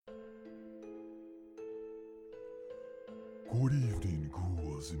Good evening,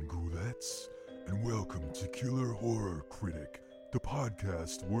 ghouls and ghoulettes, and welcome to Killer Horror Critic, the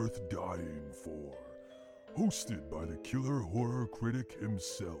podcast worth dying for. Hosted by the Killer Horror Critic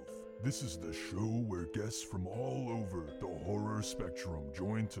himself, this is the show where guests from all over the horror spectrum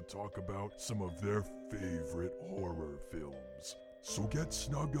join to talk about some of their favorite horror films. So get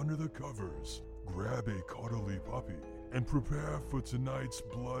snug under the covers, grab a cuddly puppy, and prepare for tonight's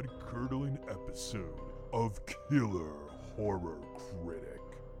blood-curdling episode of Killer Horror Critic.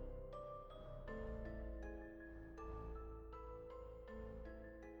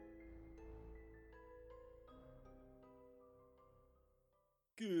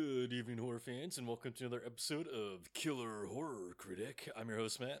 Good evening, horror fans, and welcome to another episode of Killer Horror Critic. I'm your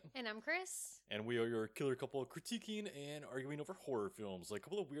host, Matt. And I'm Chris. And we are your killer couple critiquing and arguing over horror films like a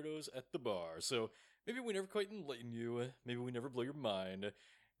couple of weirdos at the bar. So maybe we never quite enlighten you, maybe we never blow your mind,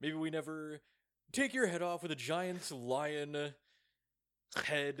 maybe we never take your head off with a giant lion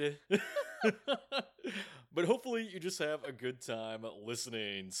head. But hopefully you just have a good time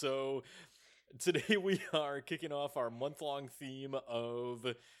listening. So today we are kicking off our month-long theme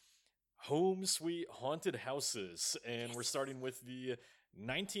of Home Sweet Haunted Houses, and we're starting with the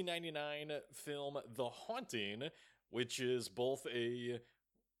 1999 film The Haunting, which is both a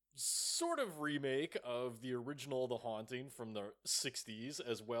sort of remake of the original The Haunting from the 60s,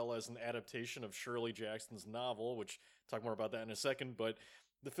 as well as an adaptation of Shirley Jackson's novel, which I'll talk more about that in a second, but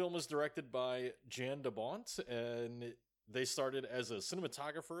the film was directed by Jan de Bont, and they started as a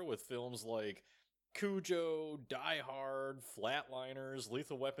cinematographer with films like Cujo, Die Hard, Flatliners,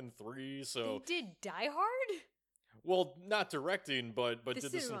 Lethal Weapon 3, so... They did Die Hard? Well, not directing, but The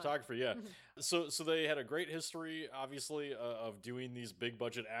did the cinema. cinematography, yeah. So they had a great history, obviously, of doing these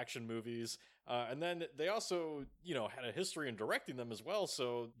big-budget action movies, and then they also, had a history in directing them as well,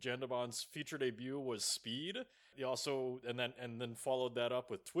 so Jan de Bont's feature debut was Speed. He also, and then followed that up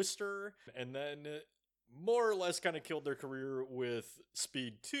with Twister, and then more or less kind of killed their career with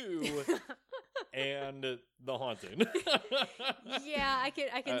Speed 2 and The Haunting. Yeah, I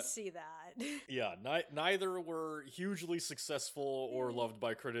can see that. Yeah, neither were hugely successful or loved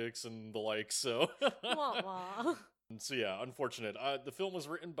by critics and the like, so... Wah wah. So yeah, unfortunate. The film was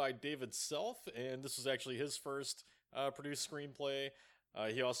written by David Self, and this was actually his first produced screenplay.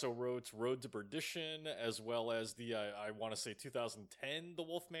 He also wrote Road to Perdition, as well as the, I want to say 2010, The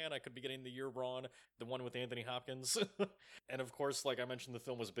Wolfman. I could be getting the year wrong. The one with Anthony Hopkins. And of course, like I mentioned, the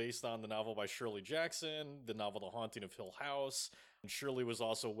film was based on the novel by Shirley Jackson, the novel The Haunting of Hill House. And Shirley was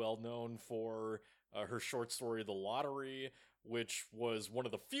also well known for her short story, The Lottery, which was one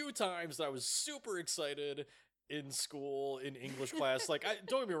of the few times that I was super excited in school, in English class. Like,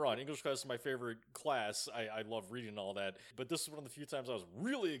 don't get me wrong, English class is my favorite class. I love reading all that. But this is one of the few times I was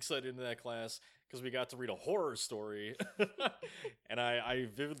really excited in that class because we got to read a horror story. And I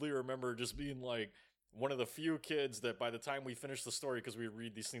vividly remember just being like one of the few kids that by the time we finished the story, because we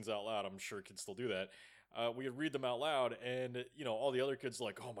read these things out loud, I'm sure kids still do that, we would read them out loud, and all the other kids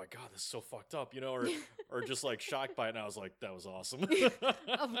like, oh my god, this is so fucked up, or just like shocked by it, and I was like, that was awesome.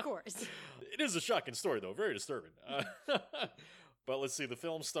 Of course. It is a shocking story though, very disturbing. But let's see, the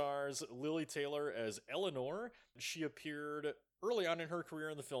film stars Lily Taylor as Eleanor. She appeared early on in her career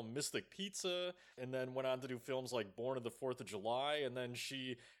in the film Mystic Pizza, and then went on to do films like Born of the 4th of July, and then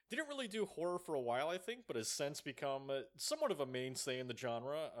she didn't really do horror for a while, I think, but has since become somewhat of a mainstay in the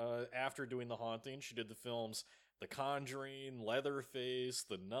genre. After doing The Haunting, she did the films The Conjuring, Leatherface,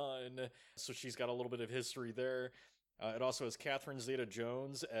 The Nun, so she's got a little bit of history there. It also has Catherine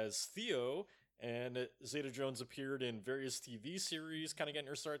Zeta-Jones as Theo, and Zeta-Jones appeared in various TV series, kind of getting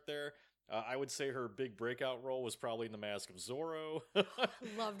her start there. I would say her big breakout role was probably in The Mask of Zorro.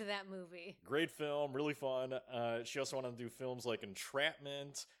 Loved that movie. Great film, really fun. She also went on to do films like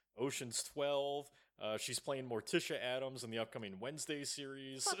Entrapment, Ocean's 12. She's playing Morticia Adams in the upcoming Wednesday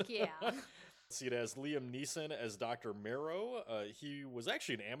series. Fuck yeah. See, it has Liam Neeson as Dr. Marrow. He was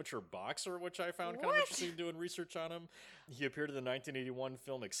actually an amateur boxer, which I found kind of interesting doing research on him. He appeared in the 1981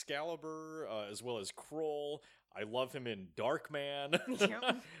 film Excalibur, as well as Krull. I love him in Darkman.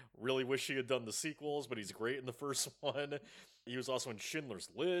 Yep. Really wish he had done the sequels, but he's great in the first one. He was also in Schindler's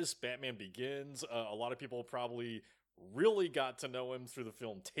List, Batman Begins. A lot of people probably really got to know him through the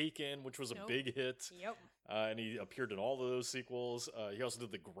film Taken, which was a big hit. Yep. And he appeared in all of those sequels. He also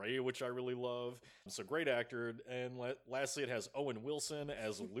did The Grey, which I really love. So great actor. And lastly, it has Owen Wilson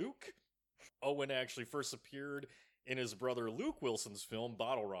as Luke. Owen actually first appeared in his brother Luke Wilson's film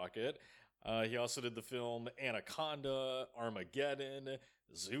Bottle Rocket. He also did the film Anaconda, Armageddon,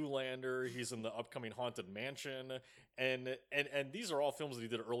 Zoolander. He's in the upcoming Haunted Mansion, and these are all films that he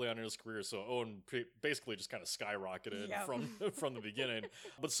did early on in his career. So Owen basically just kind of skyrocketed Yep. from the beginning.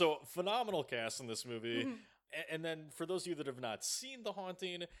 But so phenomenal cast in this movie. And then for those of you that have not seen The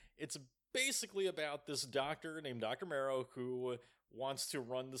Haunting, it's basically about this doctor named Dr. Marrow who wants to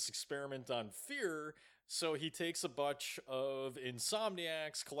run this experiment on fear. So he takes a bunch of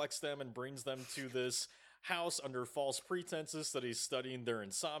insomniacs, collects them, and brings them to this house under false pretenses that he's studying their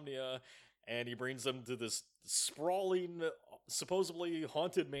insomnia. And he brings them to this sprawling, supposedly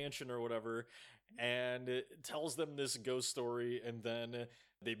haunted mansion or whatever, and it tells them this ghost story. And then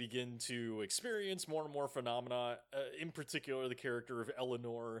they begin to experience more and more phenomena, in particular the character of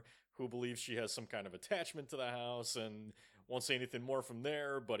Eleanor, who believes she has some kind of attachment to the house, and won't say anything more from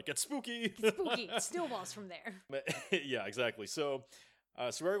there, but it gets spooky. Spooky. Snowballs from there. Yeah, exactly. So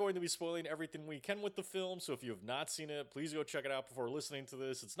we're going to be spoiling everything we can with the film, so if you have not seen it, please go check it out before listening to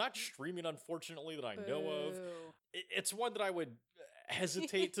this. It's not streaming, unfortunately, that I know of. Boo. It's one that I would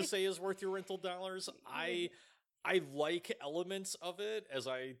hesitate to say is worth your rental dollars. I like elements of it, as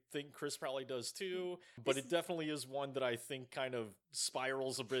I think Chris probably does too, but it definitely is one that I think kind of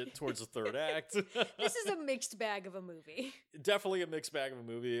spirals a bit towards the third act. This is a mixed bag of a movie. Definitely a mixed bag of a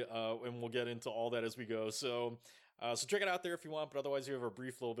movie, and we'll get into all that as we go. So check it out there if you want, but otherwise you have a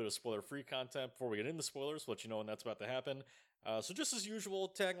brief little bit of spoiler-free content before we get into spoilers, let you know when that's about to happen. So just as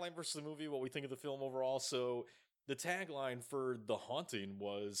usual, tagline versus the movie, what we think of the film overall. So the tagline for The Haunting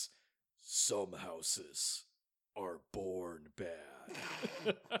was, "Some houses are born bad."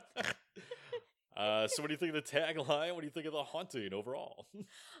 So what do you think of the tagline? What do you think of The Haunting overall?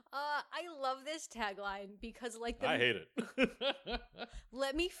 I love this tagline because, like, I hate it.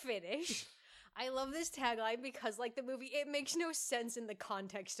 let me finish. I love this tagline because, like the movie, it makes no sense in the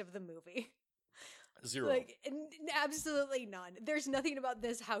context of the movie. Zero. Like, absolutely none. There's nothing about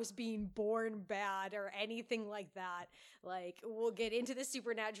this house being born bad or anything like that. Like, we'll get into the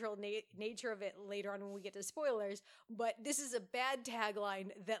supernatural nature of it later on when we get to spoilers, but this is a bad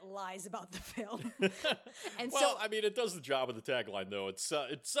tagline that lies about the film. And Well, I mean, it does the job of the tagline, though. It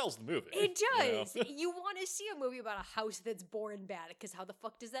sells the movie. it you know? does. You want to see a movie about a house that's born bad, because how the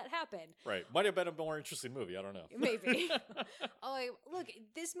fuck does that happen? Right. Might have been a more interesting movie. I don't know. Maybe. Look,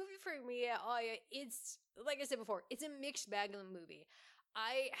 this movie for me, it's, like I said before, it's a mixed bag of a movie.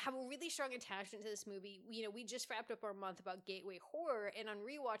 I have a really strong attachment to this movie. You know, we just wrapped up our month about gateway horror, and on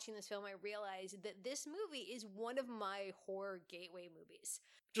rewatching this film, I realized that this movie is one of my horror gateway movies.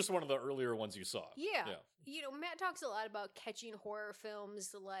 Just one of the earlier ones you saw. Yeah. You know, Matt talks a lot about catching horror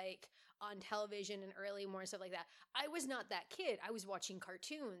films, like, on television and early more and stuff like that. I was not that kid. I was watching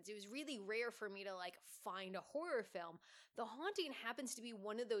cartoons. It was really rare for me to, like, find a horror film. The Haunting happens to be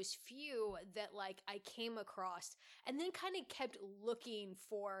one of those few that, like, I came across and then kind of kept looking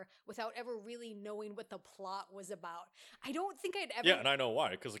for without ever really knowing what the plot was about. I don't think I'd ever... Yeah, and I know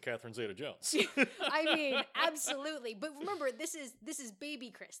why, because of Catherine Zeta-Jones. I mean, absolutely. But remember, this is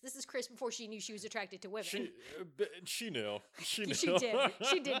baby Chris. This is Chris before she knew she was attracted to women. She knew. She knew. She did.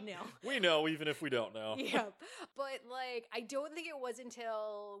 She did know. We know, even if we don't know. Yep. But, like, I don't think it was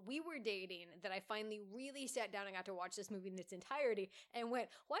until we were dating that I finally really sat down and got to watch this movie in its entirety and went,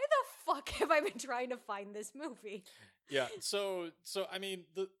 why the fuck have I been trying to find this movie? Yeah, so I mean,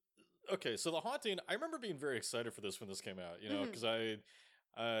 The Haunting, I remember being very excited for this when this came out, you know, because I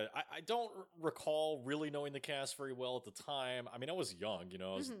don't recall really knowing the cast very well at the time. I mean, I was young, you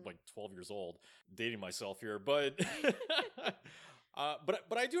know, I was like 12 years old, dating myself here, but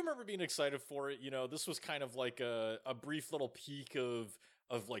but I do remember being excited for it. You know, this was kind of like a brief little peek of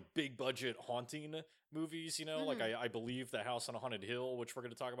like big budget haunting movies, you know, like I believe The House on a Haunted Hill, which we're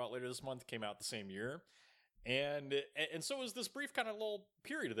going to talk about later this month, came out the same year. And so it was this brief kind of little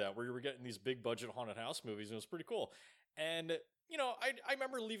period of that where you were getting these big budget haunted house movies, and it was pretty cool. And, you know, I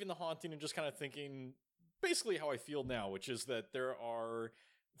remember leaving The Haunting and just kind of thinking basically how I feel now, which is that there are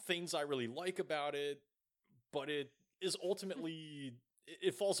things I really like about it, but it is ultimately...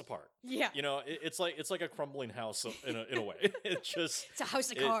 It falls apart. Yeah. You know, it's like a crumbling house in a way. It's a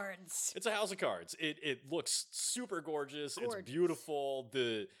house of cards. It's a house of cards. It looks super gorgeous. It's beautiful.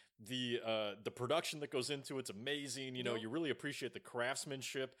 The production that goes into it's amazing. You know, you really appreciate the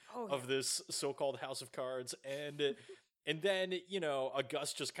craftsmanship of this so-called house of cards. And then, you know, a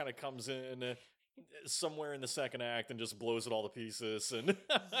gust just kind of comes in somewhere in the second act and just blows it all to pieces, and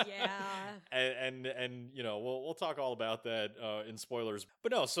and you know, we'll talk all about that in spoilers.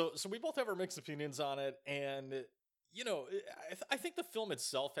 But no, so we both have our mixed opinions on it, and you know, I think the film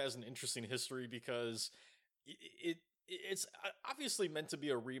itself has an interesting history because it's obviously meant to be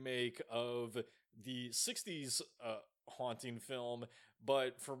a remake of the 60s haunting film,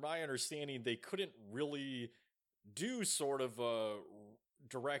 but from my understanding, they couldn't really do sort of a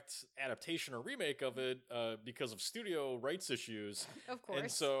direct adaptation or remake of it because of studio rights issues. Of course.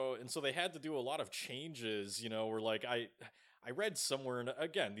 And so they had to do a lot of changes, where like I read somewhere, and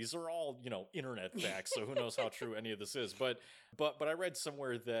again, these are all, internet facts, so who knows how true any of this is, but I read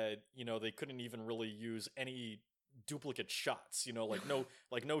somewhere that, they couldn't even really use any duplicate shots,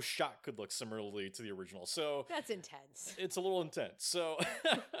 no shot could look similarly to the original. So That's intense. it's a little intense. So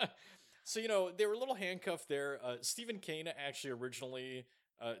so they were a little handcuffed there. Stephen Kane actually originally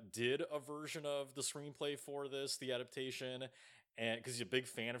did a version of the screenplay for this, the adaptation, and because he's a big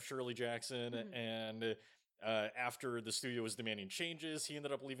fan of Shirley Jackson, and after the studio was demanding changes, he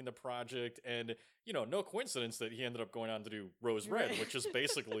ended up leaving the project, and no coincidence that he ended up going on to do Rose Red, Right. which is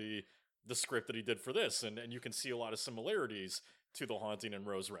basically the script that he did for this, and you can see a lot of similarities to The Haunting and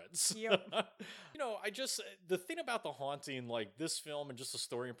Rose Reds. Yep. The thing about The Haunting, like this film and just the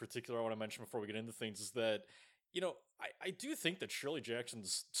story in particular, I want to mention before we get into things, is that I do think that Shirley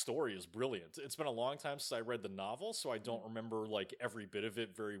Jackson's story is brilliant. It's been a long time since I read the novel, so I don't remember like every bit of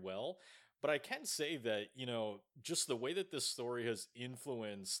it very well. But I can say that, just the way that this story has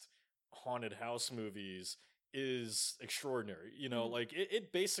influenced haunted house movies is extraordinary. Like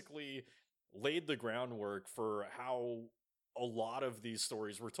it basically laid the groundwork for how a lot of these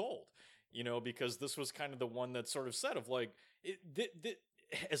stories were told, because this was kind of the one that sort of said of like,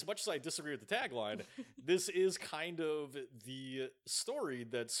 as much as I disagree with the tagline, this is kind of the story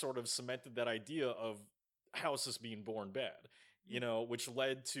that sort of cemented that idea of houses being born bad. Which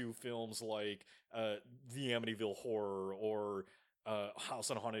led to films like The Amityville Horror or House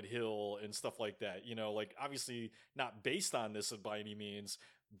on Haunted Hill and stuff like that. Like obviously not based on this by any means,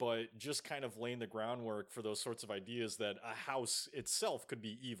 but just kind of laying the groundwork for those sorts of ideas that a house itself could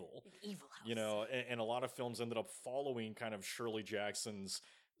be evil. An evil house. And a lot of films ended up following kind of Shirley Jackson's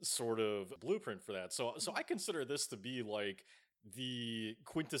sort of blueprint for that. So I consider this to be like the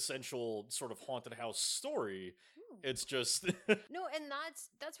quintessential sort of haunted house story. It's just No, and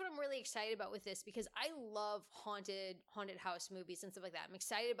that's what I'm really excited about with this, because I love haunted house movies and stuff like that. I'm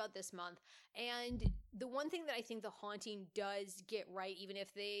excited about this month. And the one thing that I think The Haunting does get right, even if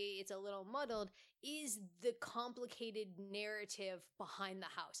it's a little muddled, is the complicated narrative behind the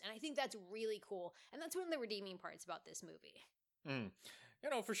house. And I think that's really cool. And that's one of the redeeming parts about this movie.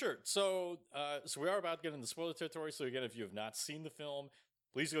 For sure. So we are about to get into spoiler territory. So again, if you have not seen the film,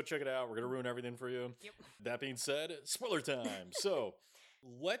 please go check it out. We're going to ruin everything for you. Yep. That being said, spoiler time. So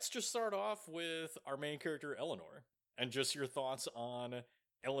let's just start off with our main character, Eleanor, and just your thoughts on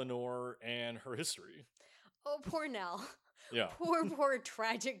Eleanor and her history. Oh, poor Nell. Yeah. Poor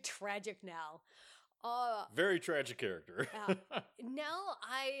tragic Nell. Very tragic character. Nell,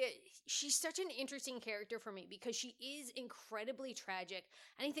 she's such an interesting character for me because she is incredibly tragic,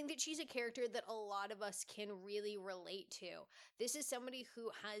 and I think that she's a character that a lot of us can really relate to. This is somebody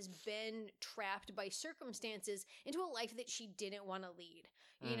who has been trapped by circumstances into a life that she didn't want to lead.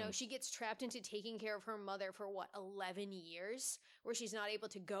 She gets trapped into taking care of her mother for 11 years, where she's not able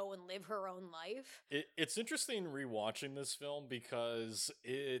to go and live her own life. It's interesting rewatching this film because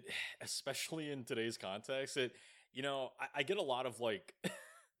it, especially in today's context, I get a lot of like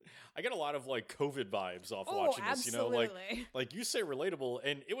I get a lot of like COVID vibes off watching this, absolutely. like you say relatable,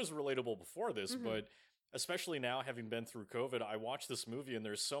 and it was relatable before this, but especially now having been through COVID, I watched this movie and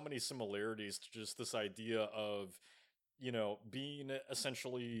there's so many similarities to just this idea of, being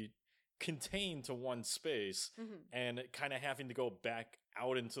essentially contained to one space and kind of having to go back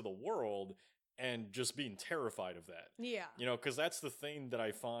out into the world and just being terrified of that. Yeah. Because that's the thing that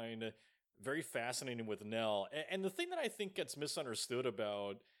I find very fascinating with Nell. And the thing that I think gets misunderstood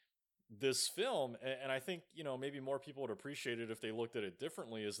about this film, and I think, maybe more people would appreciate it if they looked at it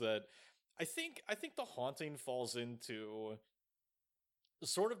differently, is that I think The Haunting falls into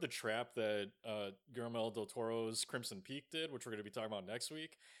sort of the trap that Guillermo del Toro's Crimson Peak did, which we're going to be talking about next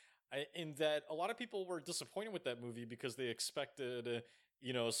week, in that a lot of people were disappointed with that movie because they expected,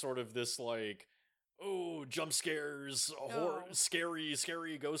 sort of this like, oh, jump scares, horror,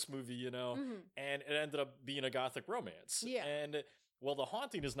 scary ghost movie, and it ended up being a gothic romance. Yeah. And well, The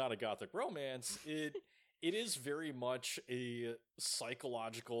Haunting is not a gothic romance. It is very much a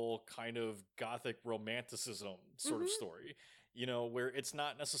psychological kind of gothic romanticism sort of story, where it's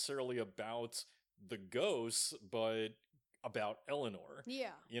not necessarily about the ghosts, but about Eleanor.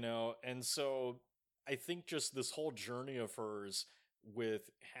 Yeah. And so I think just this whole journey of hers with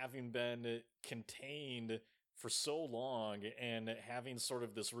having been contained for so long and having sort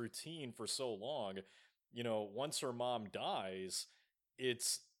of this routine for so long, once her mom dies,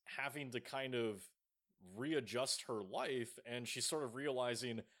 it's having to kind of readjust her life, and she's sort of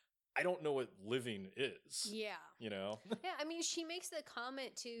realizing, I don't know what living is. Yeah. Yeah, I mean, she makes the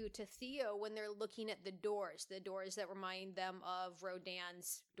comment to Theo when they're looking at the doors that remind them of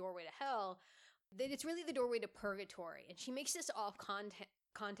Rodin's doorway to hell, that it's really the doorway to purgatory. And she makes this off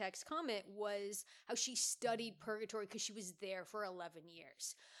context comment was how she studied purgatory because she was there for 11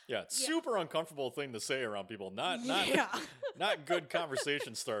 years. Yeah, super uncomfortable thing to say around people. Not not good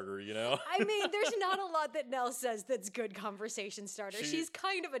conversation starter, I mean, there's not a lot that Nell says that's good conversation starter. She's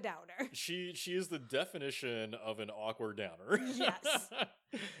kind of a downer. She is the definition of an awkward downer. Yes.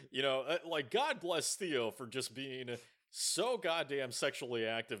 Like, God bless Theo for just being so goddamn sexually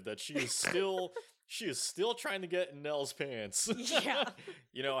active that she is still trying to get in Nell's pants. Yeah.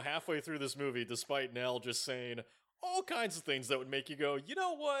 Halfway through this movie, despite Nell just saying all kinds of things that would make you go, you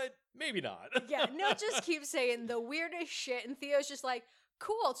know what? Maybe not. Yeah, Nell just keeps saying the weirdest shit, and Theo's just like,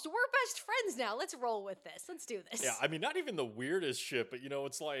 cool, so we're best friends now. Let's roll with this. Let's do this. Yeah, I mean, not even the weirdest shit, but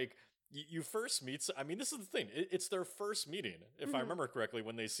it's like, you first meet, I mean, this is the thing. It's their first meeting, if I remember correctly,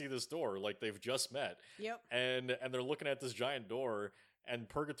 when they see this door, like they've just met. Yep. And they're looking at this giant door, and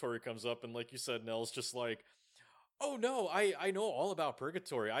Purgatory comes up, and like you said, Nell's just like, oh no, I know all about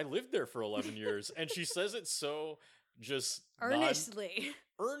Purgatory. I lived there for 11 years. And she says it so just earnestly,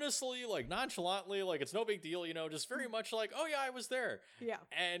 like nonchalantly, like it's no big deal, just very much like, oh yeah, I was there. Yeah.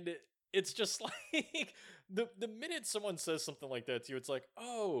 And it's just like the minute someone says something like that to you, it's like,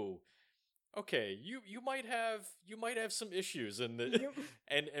 oh, okay, you might have some issues, and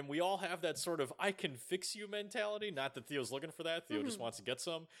and we all have that sort of I can fix you mentality. Not that Theo's looking for that. Theo just wants to get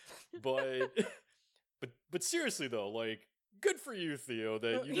some, but but seriously though, like, good for you, Theo,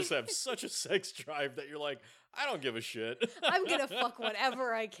 that you just have such a sex drive that you're like, I don't give a shit. I'm gonna fuck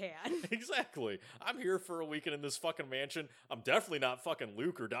whatever I can. Exactly. I'm here for a weekend in this fucking mansion. I'm definitely not fucking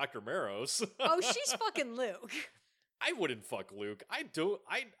Luke or Dr. Maros. Oh, she's fucking Luke. I wouldn't fuck Luke.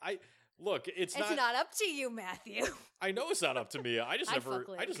 Look, it's not up to you, Matthew. I know it's not up to me. I just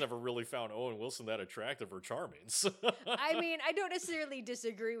I'd never really found Owen Wilson that attractive or charming. I mean, I don't necessarily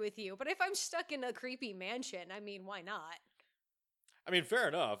disagree with you, but if I'm stuck in a creepy mansion, I mean, why not? I mean, fair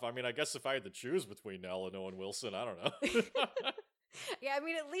enough. I mean, I guess if I had to choose between Nell and Owen Wilson, I don't know. Yeah, I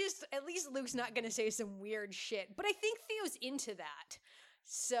mean, at least Luke's not gonna say some weird shit, but I think Theo's into that.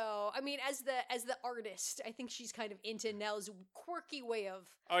 So, I mean, as the artist, I think she's kind of into Nell's quirky way of.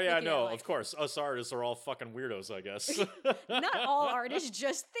 Oh yeah, no, of course. Us artists are all fucking weirdos, I guess. Not all artists,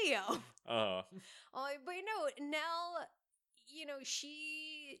 just Theo. But Nell,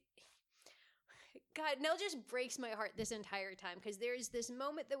 God, Nell just breaks my heart this entire time, because there's this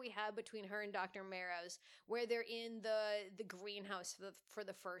moment that we have between her and Dr. Maros where they're in the greenhouse for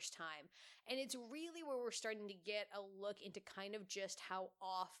the first time. And it's really where we're starting to get a look into kind of just how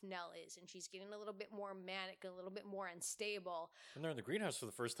off Nell is. And she's getting a little bit more manic, a little bit more unstable. When they're in the greenhouse for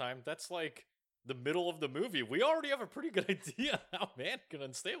the first time, that's like the middle of the movie. We already have a pretty good idea how manic and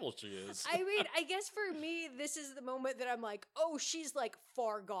unstable she is. I mean, I guess for me, this is the moment that I'm like, oh, she's like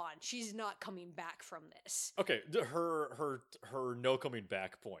far gone. She's not coming back from this. Okay, her no coming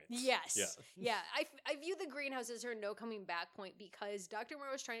back point. Yes. Yeah. I view the greenhouse as her no coming back point, because Dr.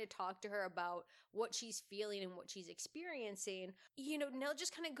 Moreau is trying to talk to her about what she's feeling and what she's experiencing. Nell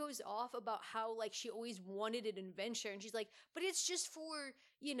just kind of goes off about how, like, she always wanted an adventure, and she's like, but it's just for,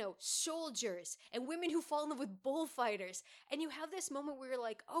 soldiers and women who fall in love with bullfighters. And you have this moment where you're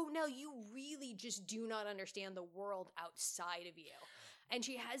like, oh, Nell, you really just do not understand the world outside of you. And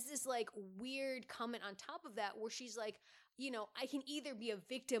she has this like weird comment on top of that where she's like, I can either be a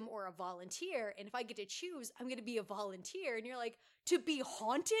victim or a volunteer. And if I get to choose, I'm going to be a volunteer. And you're like, to be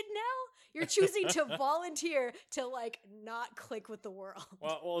haunted now? You're choosing to volunteer to like not click with the world.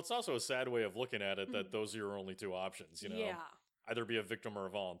 Well, it's also a sad way of looking at it that those are your only two options, Yeah. Either be a victim or a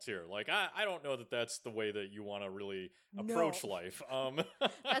volunteer. Like, I don't know that that's the way that you want to really approach life.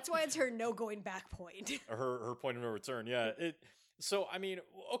 That's why it's her no going back point. Her point of no return. Yeah. So, I mean,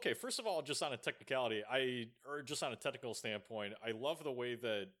 okay, first of all, just on a technicality, or just on a technical standpoint, I love the way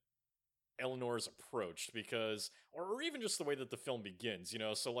that Eleanor is approached, because, or even just the way that the film begins,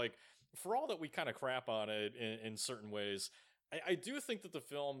 so like, for all that we kind of crap on it in certain ways, I do think that the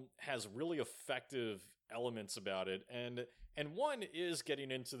film has really effective elements about it, and one is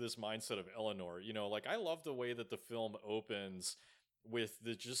getting into this mindset of Eleanor. Like, I love the way that the film opens with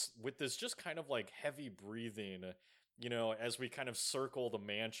this just kind of like heavy breathing, as we kind of circle the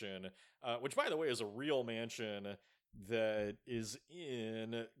mansion, which, by the way, is a real mansion that is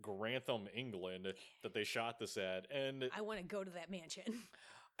in Grantham, England, that they shot this at. And I want to go to that mansion.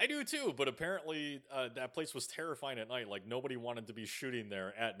 I do too, but apparently that place was terrifying at night. Like nobody wanted to be shooting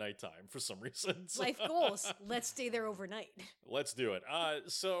there at nighttime for some reason. So- Life goals. Let's stay there overnight. Let's do it.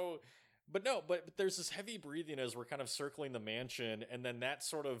 But there's this heavy breathing as we're kind of circling the mansion, and then that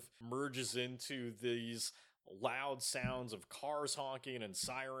sort of merges into these loud sounds of cars honking and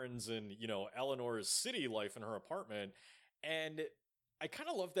sirens and, you know, Eleanor's city life in her apartment. And I kind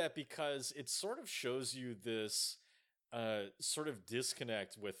of love that because it sort of shows you this sort of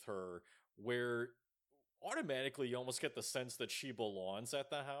disconnect with her where automatically you almost get the sense that she belongs at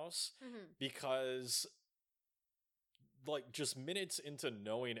the house because like just minutes into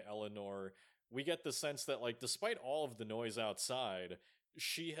knowing Eleanor, we get the sense that like despite all of the noise outside,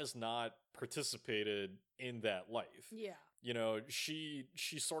 she has not participated in that life. Yeah. You know, she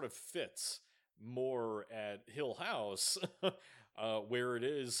sort of fits more at Hill House where it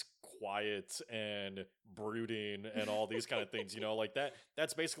is quiet and brooding and all these kind of things, you know, like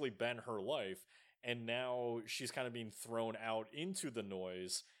that's basically been her life, and now she's kind of being thrown out into the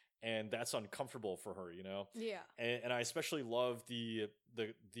noise, and that's uncomfortable for her, you know? Yeah. And I especially love the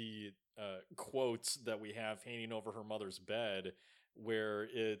quotes that we have hanging over her mother's bed, where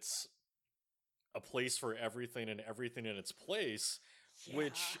it's a place for everything and everything in its place,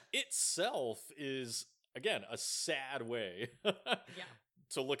 which itself is, again, a sad way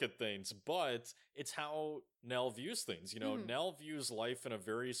to look at things, but it's how Nell views things. You know, Nell views life in a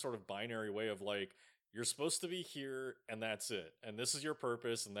very sort of binary way of like, you're supposed to be here and that's it. And this is your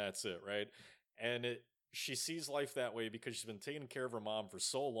purpose and that's it, right? And she sees life that way because she's been taking care of her mom for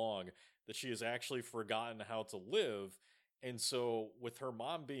so long that she has actually forgotten how to live. And so with her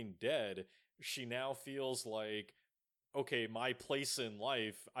mom being dead, she now feels like, okay, my place in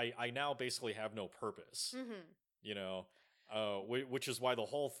life, I now basically have no purpose, you know? Which is why the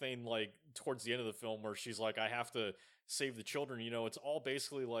whole thing, like, towards the end of the film where she's like, I have to save the children, you know, it's all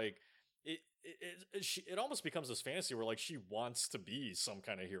basically like, it almost becomes this fantasy where like she wants to be some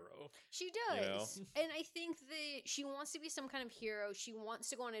kind of hero. She does. You know? And I think that she wants to be some kind of hero. She wants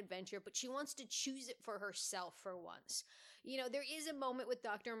to go on an adventure, but she wants to choose it for herself for once. You know, there is a moment with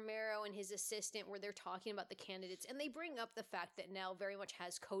Dr. Marrow and his assistant where they're talking about the candidates, and they bring up the fact that Nell very much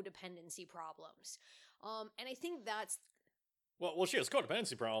has codependency problems. And I think that's well, she has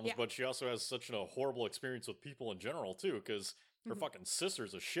codependency problems, but she also has such a horrible experience with people in general too, because her fucking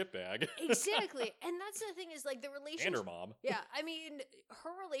sister's a shitbag. Exactly. And that's the thing is like the relationship. And her mom. Yeah. I mean, her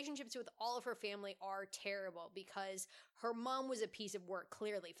relationships with all of her family are terrible because her mom was a piece of work,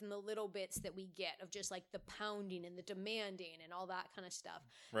 clearly, from the little bits that we get of just like the pounding and the demanding and all that kind of stuff.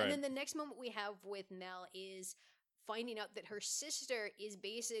 Right. And then the next moment we have with Nell is finding out that her sister is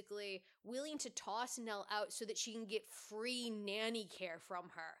basically willing to toss Nell out so that she can get free nanny care from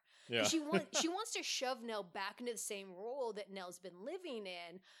her. Yeah. She wants to shove Nell back into the same role that Nell's been living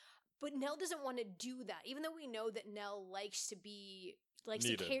in, but Nell doesn't want to do that. Even though we know that Nell likes to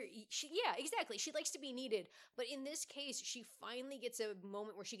needed. care. Yeah, exactly. She likes to be needed. But in this case, she finally gets a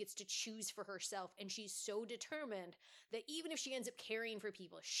moment where she gets to choose for herself, and she's so determined that even if she ends up caring for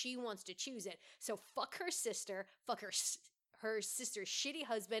people, she wants to choose it. So fuck her sister, fuck her sister's shitty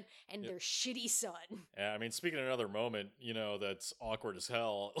husband and their shitty son. Yeah, I mean, speaking of another moment, you know, that's awkward as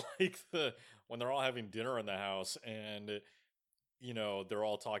hell, like when they're all having dinner in the house and, you know, they're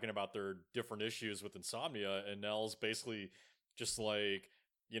all talking about their different issues with insomnia, and Nell's basically just like,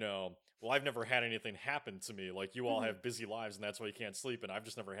 you know, well, I've never had anything happen to me. Like, you all have busy lives and that's why you can't sleep, and I've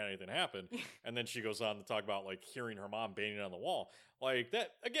just never had anything happen. And then she goes on to talk about, like, hearing her mom banging on the wall. Like,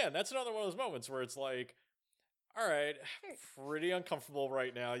 that, again, that's another one of those moments where it's like, all right, pretty uncomfortable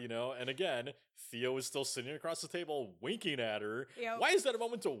right now, you know? And again, Theo is still sitting across the table winking at her. Yep. Why is that a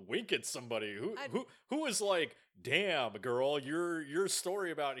moment to wink at somebody? Who is like, damn, girl, your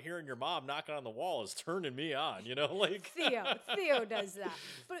story about hearing your mom knocking on the wall is turning me on, you know? Like Theo does that.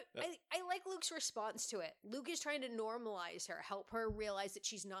 But I like Luke's response to it. Luke is trying to normalize her, help her realize that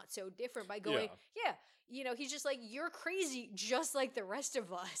she's not so different by going, you know, he's just like, you're crazy just like the rest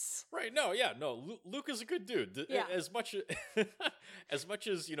of us. Right. No, Luke is a good dude. Yeah. As much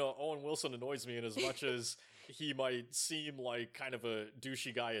as, you know, Owen Wilson annoys me, and as much as he might seem like kind of a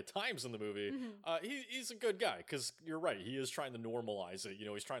douchey guy at times in the movie, he's a good guy, because you're right, he is trying to normalize it. You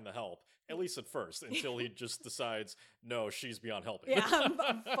know, he's trying to help, at least at first, until he just decides, no, she's beyond helping. Yeah,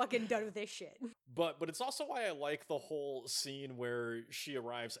 I'm fucking done with this shit. But it's also why I like the whole scene where she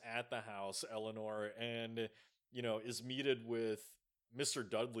arrives at the house, Eleanor, and, you know, is meted with Mr.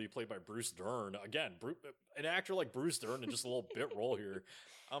 Dudley, played by Bruce Dern. Again, an actor like Bruce Dern in just a little bit role here.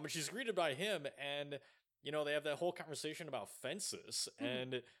 And she's greeted by him, and, you know, they have that whole conversation about fences.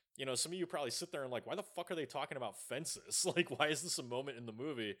 And some of you probably sit there and like, why the fuck are they talking about fences? Like, why is this a moment in the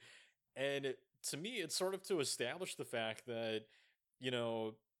movie? And to me, it's sort of to establish the fact that, you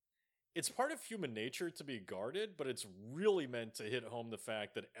know, it's part of human nature to be guarded, but it's really meant to hit home the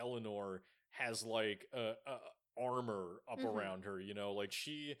fact that Eleanor has like a armor up Mhm. around her, like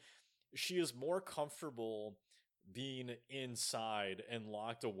she is more comfortable being inside and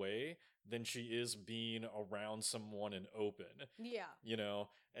locked away than she is being around someone and open. Yeah.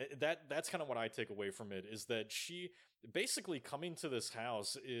 That's kind of what I take away from it, is that she basically coming to this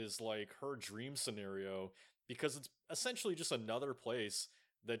house is like her dream scenario, because it's essentially just another place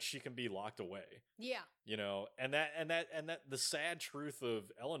that she can be locked away. Yeah. And that the sad truth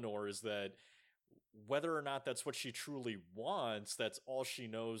of Eleanor is that whether or not that's what she truly wants, that's all she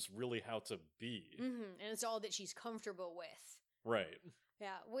knows really how to be. And it's all that she's comfortable with. Right.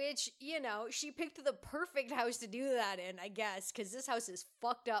 Yeah, which, she picked the perfect house to do that in, I guess, because this house is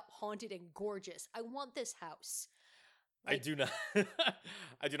fucked up, haunted, and gorgeous. I want this house. I do not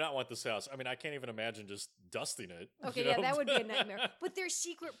I do not want this house. I mean, I can't even imagine just dusting it. Okay, yeah, that would be a nightmare. But there's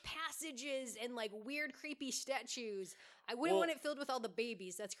secret passages and like weird, creepy statues. I wouldn't want it filled with all the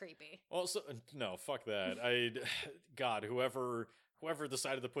babies. That's creepy. Well, no, fuck that. God, whoever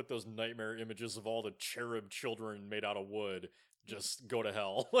decided to put those nightmare images of all the cherub children made out of wood, just go to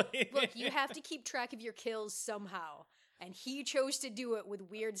hell. Look, you have to keep track of your kills somehow. And he chose to do it with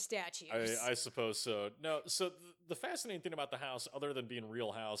weird statues. I suppose so. No, so the fascinating thing about the house, other than being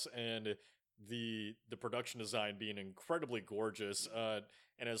real house and the production design being incredibly gorgeous,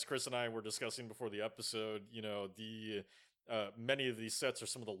 and as Chris and I were discussing before the episode, the many of these sets are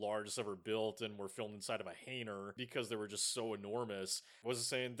some of the largest ever built and were filmed inside of a hangar because they were just so enormous. I was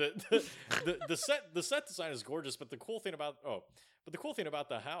saying that the set design is gorgeous, but the cool thing about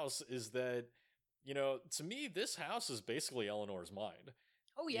the house is that, to me, this house is basically Eleanor's mind.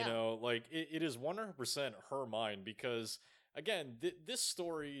 Oh, yeah. Like it is 100% her mind, because again, this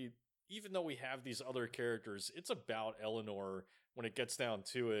story, even though we have these other characters, it's about Eleanor when it gets down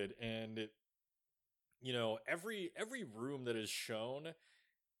to it. And every room that is shown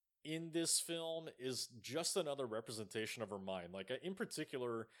in this film is just another representation of her mind. Like, in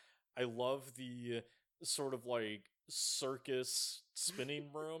particular, I love the sort of like circus spinning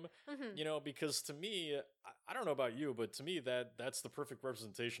room, because to me, I don't know about you, but to me that's the perfect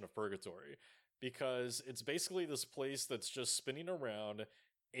representation of purgatory, because it's basically this place that's just spinning around,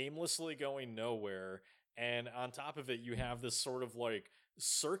 aimlessly going nowhere, and on top of it you have this sort of like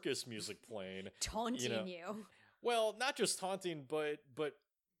circus music playing, taunting you. Well, not just taunting, but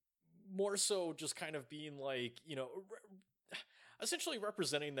more so just kind of being like, essentially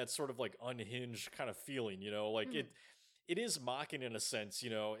representing that sort of like unhinged kind of feeling, like it is mocking in a sense,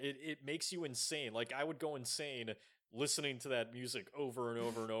 it makes you insane. Like, I would go insane listening to that music over and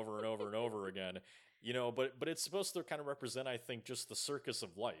over and over and over and over again, but it's supposed to kind of represent, I think, just the circus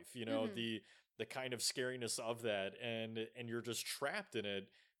of life, the kind of scariness of that, and you're just trapped in it,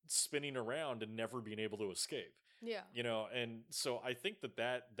 spinning around and never being able to escape. Yeah. And so I think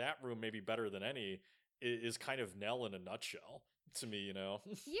that room, maybe better than any, is kind of Nell in a nutshell to me,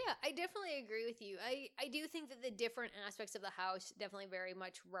 Yeah, I definitely agree with you. I do think that the different aspects of the house definitely very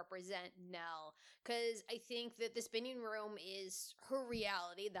much represent Nell, because I think that the spinning room is her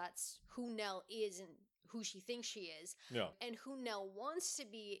reality. That's who Nell is and who she thinks she is. Yeah. And who Nell wants to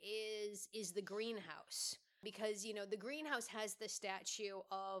be is the greenhouse. Because, the greenhouse has the statue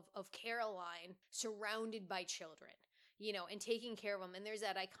of Caroline surrounded by children, and taking care of them. And there's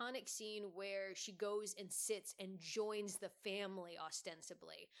that iconic scene where she goes and sits and joins the family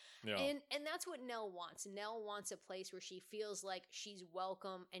ostensibly. Yeah. And that's what Nell wants. Nell wants a place where she feels like she's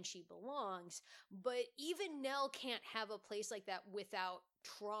welcome and she belongs. But even Nell can't have a place like that without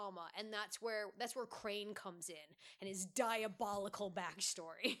trauma, and that's where Crane comes in and his diabolical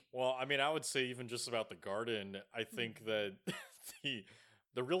backstory. Well, I mean, I would say even just about the garden, I think that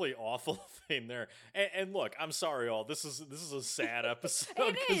the really awful thing there, and look, I'm sorry, all this is a sad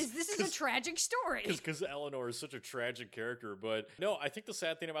episode. This is a tragic story because Eleanor is such a tragic character. But no, I think the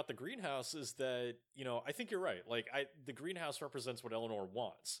sad thing about the greenhouse is that, I think you're right. Like, the greenhouse represents what Eleanor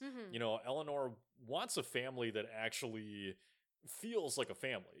wants. Eleanor wants a family that actually feels like a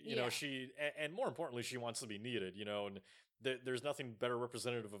family, she, and more importantly, she wants to be needed, and there's nothing better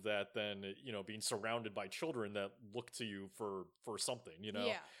representative of that than, being surrounded by children that look to you for something,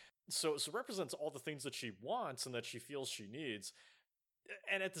 Yeah. So it represents all the things that she wants and that she feels she needs.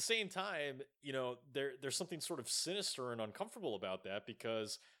 And at the same time, there's something sort of sinister and uncomfortable about that,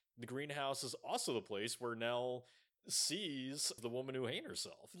 because the greenhouse is also the place where Nell sees the woman who hanged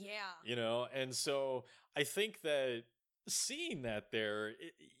herself. Yeah. And so I think that seeing that there,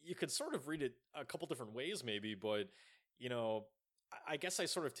 you could sort of read it a couple different ways, maybe, but you know, I guess I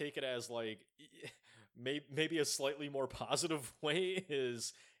sort of take it as like maybe a slightly more positive way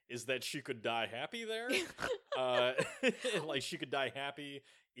is that she could die happy there, uh, like she could die happy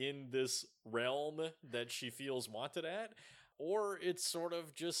in this realm that she feels wanted at, or it's sort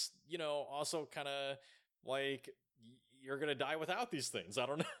of just also kind of like you're gonna die without these things. I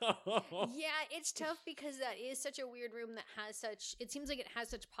don't know. Yeah, it's tough because that is such a weird room that has it seems like it has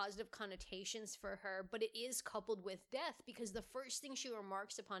such positive connotations for her, but it is coupled with death because the first thing she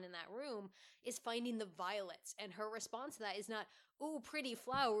remarks upon in that room is finding the violets. And her response to that is not, "Ooh, pretty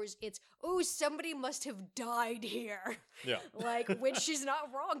flowers." It's, "Ooh, somebody must have died here." Yeah. Like, which she's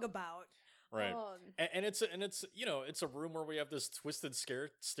not wrong about. Right. And it's it's a room where we have this twisted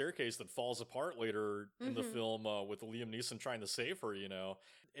staircase that falls apart later in the film with Liam Neeson trying to save her,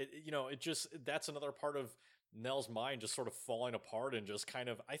 it just, that's another part of Nell's mind just sort of falling apart and just kind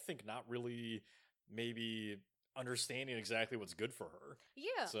of, I think, not really maybe understanding exactly what's good for her.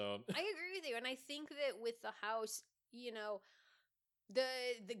 Yeah. So I agree with you. And I think that with the house,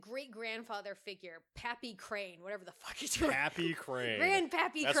 the great grandfather figure, Pappy Crane, whatever the fuck it's Pappy Crane. Grand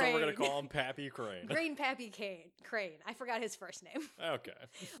Pappy Crane. That's what we're gonna call him, Pappy Crane. Grand Pappy Crane. I forgot his first name. Okay.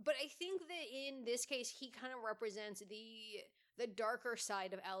 But I think that in this case, he kind of represents the darker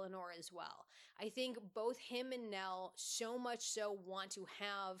side of Eleanor as well. I think both him and Nell so much so want to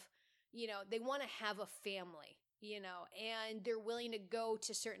have, they want to have a family. And they're willing to go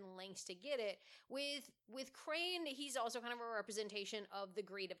to certain lengths to get it. With Crane, he's also kind of a representation of the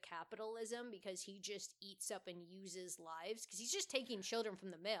greed of capitalism because he just eats up and uses lives because he's just taking children from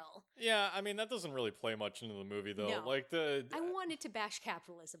the mill. Yeah, I mean, that doesn't really play much into the movie, though. No. Like I wanted to bash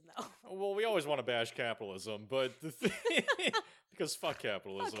capitalism, though. Well, we always want to bash capitalism, but the thing, because fuck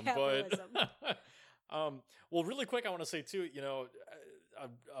capitalism. Fuck capitalism. But well, really quick, I want to say too,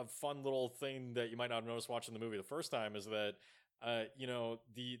 a fun little thing that you might not have noticed watching the movie the first time is that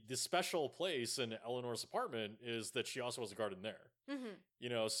the special place in Eleanor's apartment is that she also has a garden there.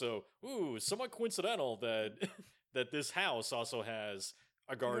 Mm-hmm. So somewhat coincidental that that this house also has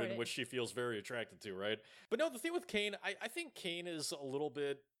a garden, Right. which she feels very attracted to, right? But no, the thing with Kane, I think Kane is a little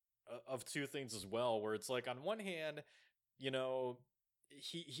bit of two things as well, where it's like on one hand,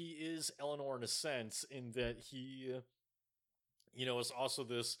 he is Eleanor in a sense in that he is also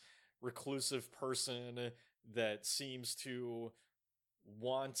this reclusive person that seems to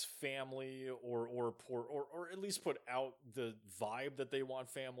want family or at least put out the vibe that they want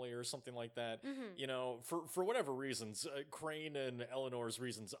family or something like that. Mm-hmm. For whatever reasons, Crane and Eleanor's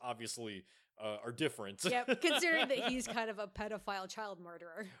reasons obviously are different. Yep, considering that he's kind of a pedophile child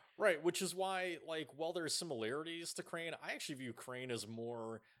murderer. Right, which is why, like, while there's similarities to Crane, I actually view Crane as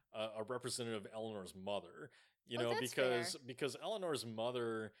more a representative of Eleanor's mother. That's fair. Because Eleanor's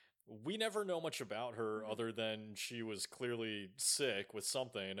mother, we never know much about her other than she was clearly sick with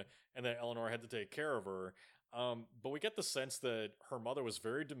something, and that Eleanor had to take care of her. But we get the sense that her mother was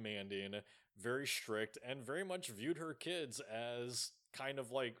very demanding, very strict, and very much viewed her kids as kind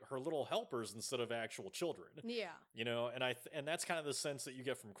of like her little helpers instead of actual children. Yeah. And that's kind of the sense that you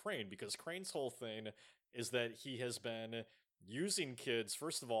get from Crane, because Crane's whole thing is that he has been using kids,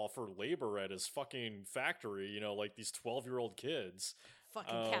 first of all, for labor at his fucking factory, like these 12-year-old kids.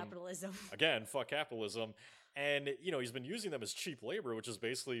 Fucking capitalism. Again, fuck capitalism. And, he's been using them as cheap labor, which is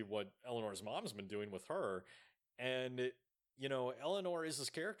basically what Eleanor's mom's been doing with her. And, Eleanor is this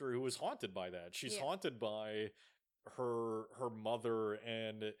character who is haunted by that. She's haunted by her mother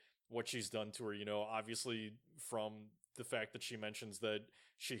and what she's done to her, obviously from the fact that she mentions that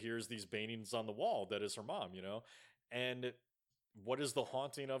she hears these bangings on the wall that is her mom, And what is the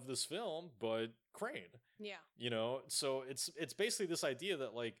haunting of this film but Crane? Yeah. So it's basically this idea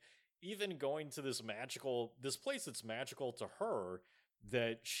that, like, even going to this place that's magical to her,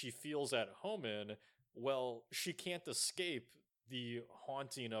 that she feels at home in, well, she can't escape the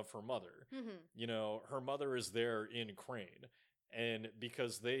haunting of her mother. Mm-hmm. Her mother is there in Crane, and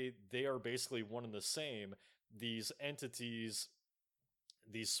because they are basically one and the same, these entities,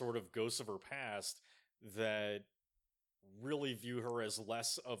 these sort of ghosts of her past that really view her as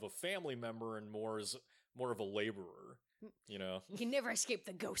less of a family member and more of a laborer. You can never escape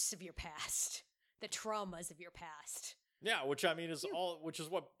the ghosts of your past, the traumas of your past. Yeah, which I mean is which is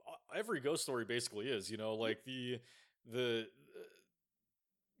what every ghost story basically is. Like the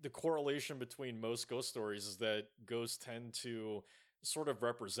correlation between most ghost stories is that ghosts tend to sort of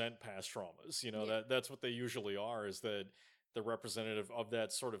represent past traumas. That's what they usually are. Is that the representative of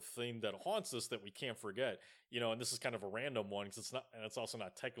that sort of thing that haunts us that we can't forget. And this is kind of a random one because it's also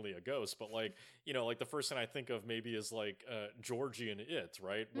not technically a ghost, but like, like the first thing I think of maybe is like Georgie and It,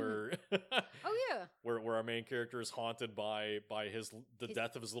 right? Where Oh yeah. where our main character is haunted by the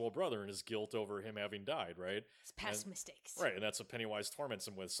death of his little brother and his guilt over him having died, right? His past mistakes. Right, and that's what Pennywise torments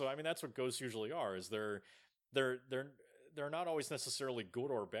him with. So I mean, that's what ghosts usually are. Is they're not always necessarily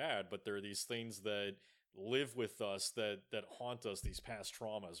good or bad, but they're these things that live with us that haunt us, these past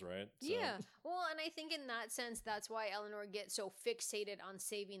traumas, right? So, yeah. Well, and I think in that sense, that's why Eleanor gets so fixated on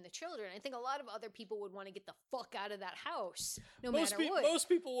saving the children. I think a lot of other people would want to get the fuck out of that house, no matter what. Most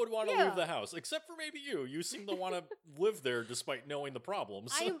people would want to Yeah. leave the house, except for maybe you. You seem to want to live there despite knowing the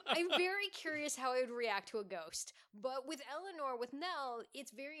problems. I'm very curious how I would react to a ghost. But with Eleanor, with Nell,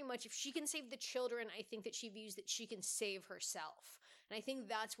 it's very much if she can save the children, I think that she views that she can save herself. And I think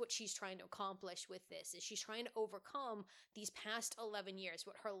that's what she's trying to accomplish with this, is she's trying to overcome these past 11 years,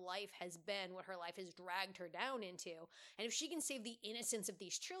 what her life has been, what her life has dragged her down into. And if she can save the innocence of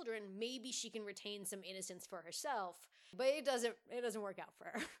these children, maybe she can retain some innocence for herself. But it doesn't work out for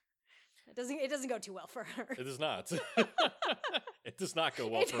her. It doesn't go too well for her. It does not. It does not go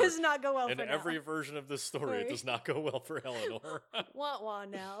well It for does not go well in for every Nell. version of this story. It does not go well for Eleanor. Wah wah,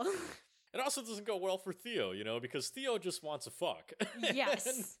 Nell. It also doesn't go well for Theo, because Theo just wants a fuck.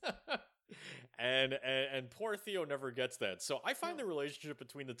 Yes. and poor Theo never gets that. So I find No. the relationship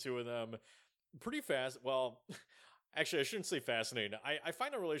between the two of them pretty fast. Well, actually, I shouldn't say fascinating. I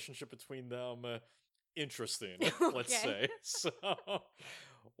find the relationship between them interesting, let's say. So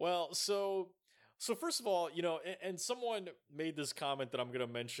first of all, and someone made this comment that I'm going to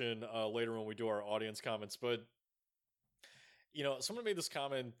mention later when we do our audience comments, but someone made this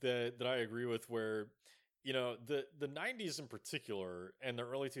comment that I agree with, where the 90s in particular and the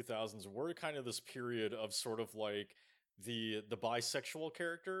early 2000s were kind of this period of sort of like the bisexual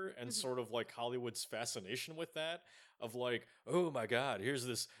character and sort of like Hollywood's fascination with that, of like, oh my god, here's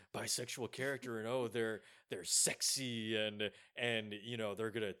this bisexual character and oh they're sexy and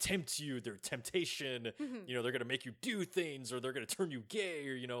they're gonna tempt you, their temptation, they're gonna make you do things or they're gonna turn you gay,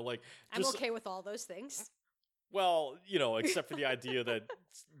 or like I'm okay with all those things. well, except for the idea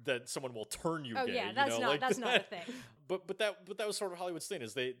that someone will turn you Oh gay. yeah, that's not a thing. But that was sort of Hollywood's thing,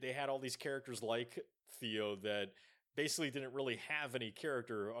 is they had all these characters like Theo that basically didn't really have any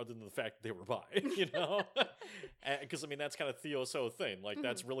character other than the fact that they were bi, because I mean that's kind of Theo's whole thing. Like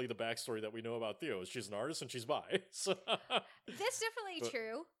that's really the backstory that we know about Theo, is she's an artist and she's bi. So That's definitely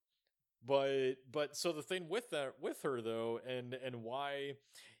true. But so the thing with her though, and why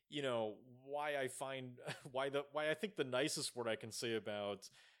why I find why I think the nicest word I can say about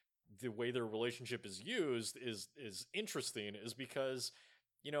the way their relationship is used is interesting, is because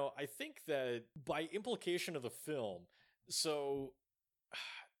I think that by implication of the film, so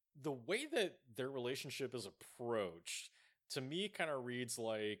the way that their relationship is approached to me kind of reads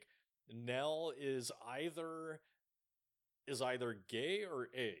like Nell is either gay or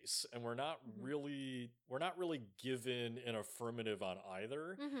ace, and we're not really given an affirmative on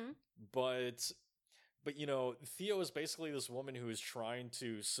either. But Theo is basically this woman who is trying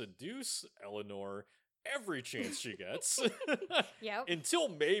to seduce Eleanor every chance she gets. Yep. Until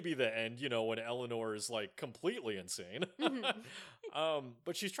maybe the end, when Eleanor is like completely insane.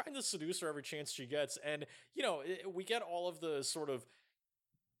 But she's trying to seduce her every chance she gets, and we get all of the sort of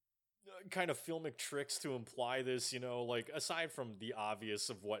kind of filmic tricks to imply this, like aside from the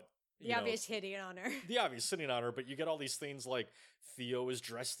obvious of what The obvious hitting on her. the obvious sitting on her, but you get all these things like Theo is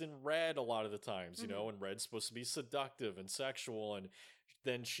dressed in red a lot of the times, and red's supposed to be seductive and sexual, and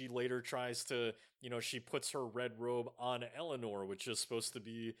then she later tries to, she puts her red robe on Eleanor, which is supposed to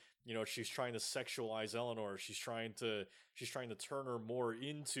be, she's trying to sexualize Eleanor. She's trying to turn her more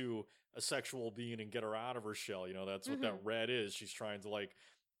into a sexual being and get her out of her shell. That's what that red is. She's trying to like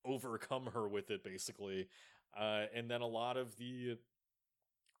overcome her with it, basically. And then a lot of the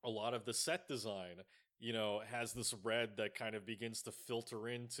set design, has this red that kind of begins to filter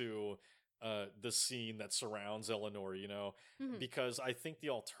into the scene that surrounds Eleanor, because I think the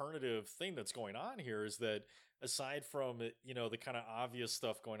alternative thing that's going on here is that aside from, the kind of obvious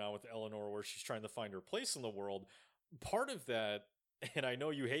stuff going on with Eleanor where she's trying to find her place in the world, part of that, and I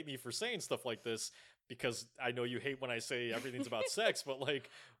know you hate me for saying stuff like this because I know you hate when I say everything's about sex, but like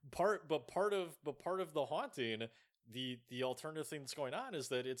part of the haunting, the alternative thing that's going on is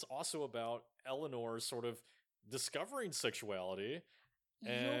that it's also about Eleanor sort of discovering sexuality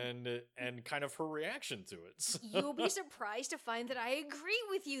and kind of her reaction to it. You'll be surprised to find that I agree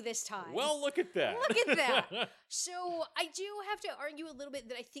with you this time. Well, look at that. Look at that. So I do have to argue a little bit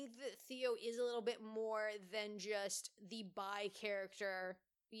that I think that Theo is a little bit more than just the bi character,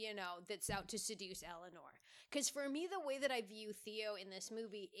 that's out to seduce Eleanor. Because for me, the way that I view Theo in this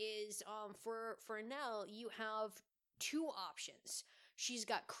movie is, for Nell, you have two options. She's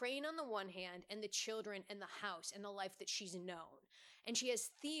got Crane on the one hand, and the children and the house and the life that she's known. And she has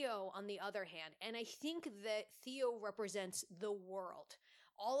Theo on the other hand. And I think that Theo represents the world.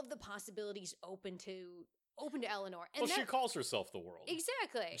 All of the possibilities open to Eleanor. And she calls herself the world.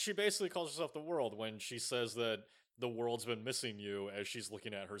 Exactly. She basically calls herself the world when she says that the world's been missing you as she's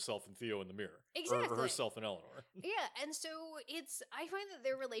looking at herself and Theo in the mirror. Exactly. Or herself and Eleanor. Yeah, and so I find that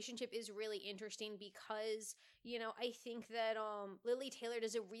their relationship is really interesting because, I think that Lily Taylor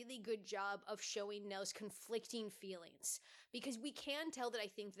does a really good job of showing Nell's conflicting feelings. Because we can tell that I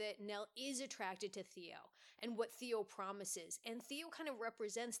think that Nell is attracted to Theo and what Theo promises. And Theo kind of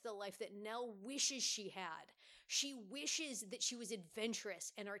represents the life that Nell wishes she had. She wishes that she was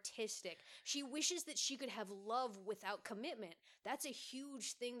adventurous and artistic. She wishes that she could have love without commitment. That's a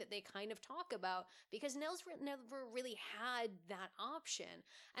huge thing that they kind of talk about because Nell's never really had that option.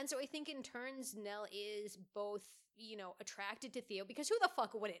 And so I think in turns, Nell is both, attracted to Theo because who the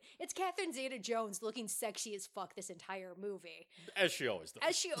fuck wouldn't? It's Catherine Zeta-Jones looking sexy as fuck this entire movie. As she always does.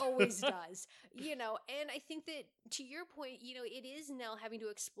 As she always does. And I think that to your point, it is Nell having to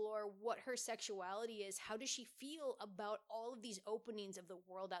explore what her sexuality is. How does she feel about all of these openings of the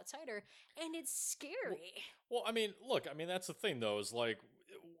world outside her? And it's scary. Well, look, that's the thing though, is like,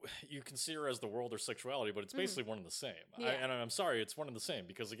 you can see her as the world or sexuality, but it's basically one and the same. Yeah. And I'm sorry, it's one and the same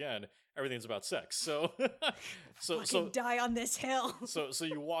because again, everything's about sex. So, so die on this hill. so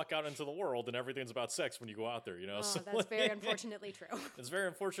you walk out into the world and everything's about sex when you go out there. Oh, so that's very unfortunately true. It's very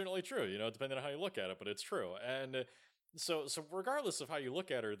unfortunately true. Depending on how you look at it, but it's true. And so regardless of how you look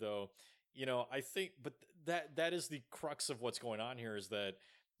at her, though, I think, but that is the crux of what's going on here is that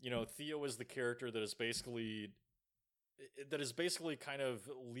Theo is the character that is basically kind of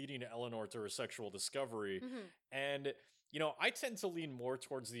leading Eleanor to her sexual discovery. Mm-hmm. And, I tend to lean more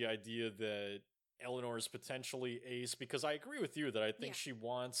towards the idea that Eleanor is potentially ace because I agree with you that I think she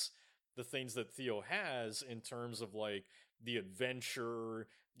wants the things that Theo has in terms of like the adventure,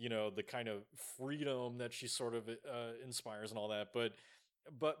 the kind of freedom that she sort of inspires and all that. But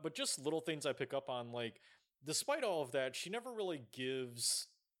just little things I pick up on, like, despite all of that, she never really gives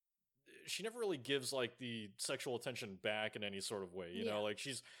like the sexual attention back in any sort of way, you know, like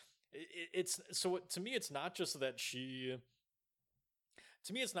to me, it's not just that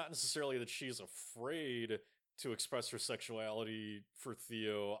it's not necessarily that she's afraid to express her sexuality for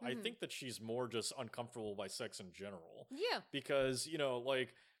Theo. I think that she's more just uncomfortable by sex in general. Yeah. Because, I'm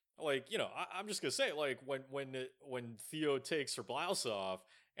just gonna say, like, when Theo takes her blouse off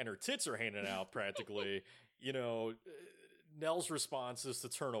and her tits are hanging out practically, Nell's response is to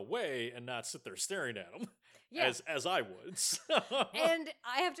turn away and not sit there staring at him, as I would. And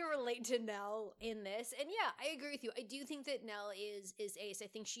I have to relate to Nell in this. And I agree with you. I do think that Nell is ace. I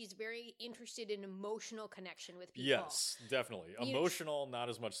think she's very interested in emotional connection with people. Yes, definitely. Emotional, not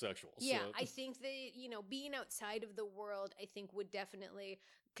as much sexual. Yeah, So. I think that, being outside of the world, I think would definitely,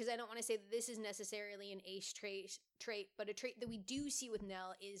 because I don't want to say that this is necessarily an ace trait, but a trait that we do see with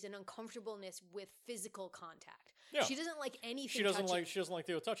Nell is an uncomfortableness with physical contact. Yeah. She doesn't like anything She doesn't touching. like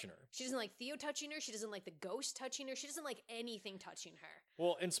Theo touching her. She doesn't like Theo touching her. She doesn't like the ghost touching her. She doesn't like anything touching her.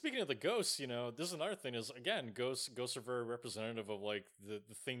 Well, and speaking of the ghosts, this is another thing is, again, ghosts are very representative of like the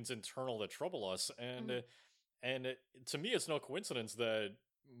things internal that trouble us. And to me, it's no coincidence that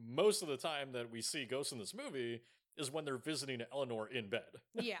most of the time that we see ghosts in this movie is when they're visiting Eleanor in bed.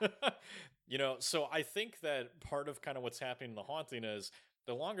 Yeah. So I think that part of kind of what's happening in The Haunting is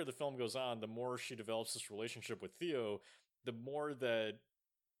the longer the film goes on, the more she develops this relationship with Theo, the more that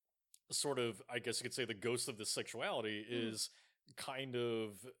sort of, I guess you could say, the ghost of this sexuality is kind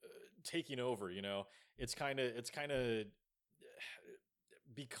of taking over, It's kind of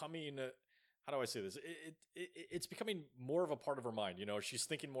becoming, how do I say this? It's becoming more of a part of her mind, She's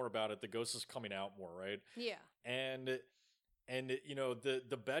thinking more about it. The ghost is coming out more, right? Yeah. And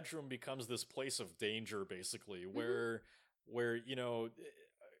the bedroom becomes this place of danger, basically, where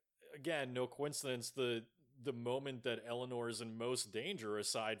again, no coincidence, the moment that Eleanor is in most danger,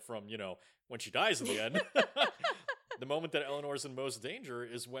 aside from, when she dies in the end, the moment that Eleanor is in most danger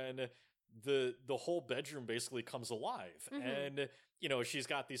is when the whole bedroom basically comes alive. And, she's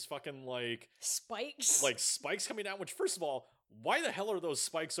got these fucking, spikes coming down, which, first of all, why the hell are those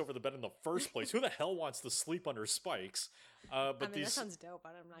spikes over the bed in the first place? Who the hell wants to sleep under spikes? But I mean, these that sounds dope.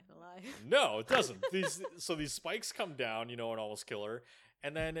 I'm not gonna lie. no, it doesn't. These spikes come down, and almost kill her.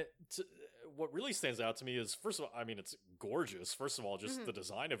 And then what really stands out to me is, first of all, I mean, it's gorgeous. First of all, just the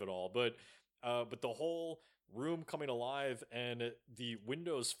design of it all, but the whole room coming alive and the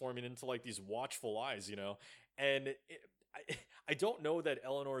windows forming into like these watchful eyes, and I don't know that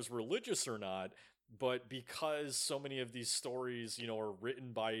Eleanor's religious or not, but because so many of these stories, are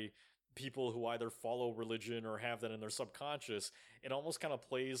written by people who either follow religion or have that in their subconscious, it almost kind of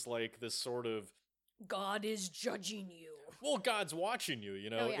plays like this sort of God is judging you. well, God's watching you,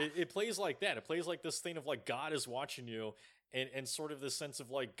 Oh, yeah. it plays like that. It plays like this thing of like God is watching you, and sort of this sense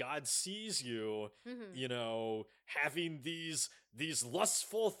of like God sees you, having these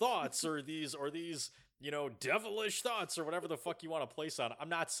lustful thoughts or these devilish thoughts or whatever the fuck you want to place on. I'm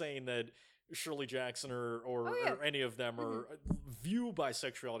not saying that Shirley Jackson or any of them are view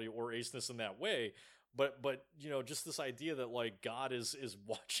bisexuality or aceness in that way. But just this idea that like God is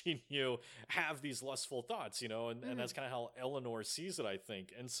watching you have these lustful thoughts, and that's kind of how Eleanor sees it, I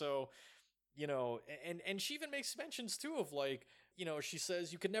think. And so, and she even makes mentions too of like, she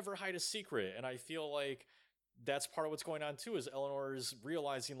says you could never hide a secret. And I feel like that's part of what's going on too, is Eleanor's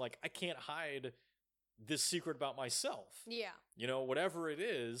realizing like, I can't hide this secret about myself. Yeah. Whatever it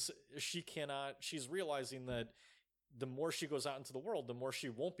is, she's realizing that the more she goes out into the world, the more she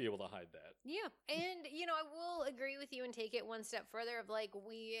won't be able to hide that. Yeah. And, I will agree with you and take it one step further of like,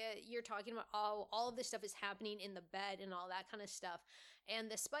 you're talking about all of this stuff is happening in the bed and all that kind of stuff and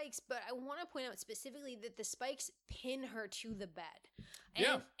the spikes. But I want to point out specifically that the spikes pin her to the bed.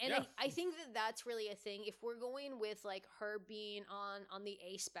 And, I think that that's really a thing. If we're going with like her being on the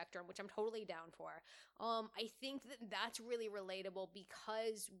A spectrum, which I'm totally down for, I think that that's really relatable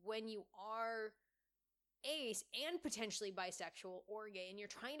because when you are ace and potentially bisexual or gay and you're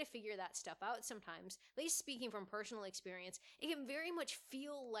trying to figure that stuff out sometimes, at least speaking from personal experience, it can very much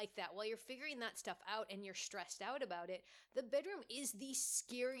feel like that while you're figuring that stuff out and you're stressed out about it. The bedroom is the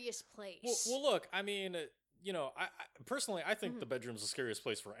scariest place. Well look, I mean, I personally, I think the bedroom's the scariest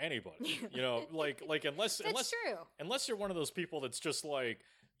place for anybody. Like unless true. Unless you're one of those people that's just like,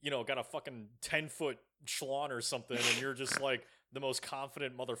 got a fucking 10-foot schlong or something, and you're just like the most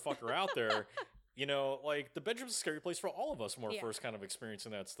confident motherfucker out there. Like the bedroom's a scary place for all of us when we're first kind of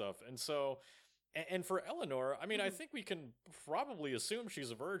experiencing that stuff. And so, and for Eleanor, I mean, I think we can probably assume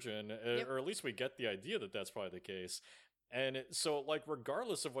she's a virgin, or at least we get the idea that that's probably the case. And so, like,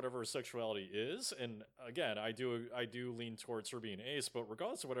 regardless of whatever her sexuality is, and again, I do lean towards her being ace, but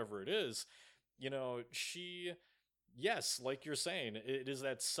regardless of whatever it is, she, yes, like you're saying, it is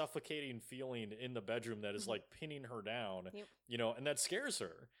that suffocating feeling in the bedroom that is like pinning her down, and that scares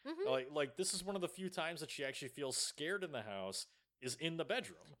her. Like this is one of the few times that she actually feels scared in the house is in the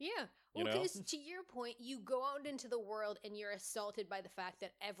bedroom. Yeah. Well, because to your point, you go out into the world and you're assaulted by the fact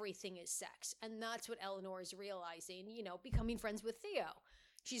that everything is sex. And that's what Eleanor is realizing, becoming friends with Theo.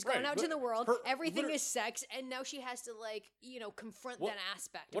 She's gone out to the world, everything is sex, and now she has to confront that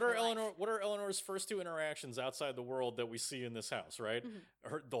aspect. What are Eleanor's first two interactions outside the world that we see in this house, right?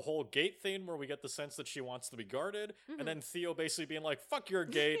 The whole gate thing where we get the sense that she wants to be guarded, and then Theo basically being like, "Fuck your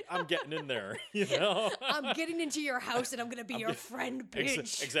gate, I'm getting in there," I'm getting into your house and I'm gonna be your friend,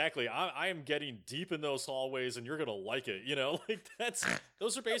 bitch. Exactly. I am getting deep in those hallways and you're gonna like it, like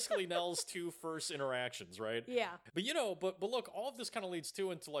those are basically Nell's two first interactions, right? Yeah. But look, all of this kind of leads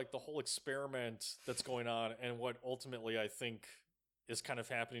into like the whole experiment that's going on and what ultimately I think is kind of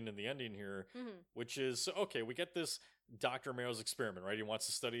happening in the ending here, which is, okay, we get this Dr. Marrow's experiment, right? He wants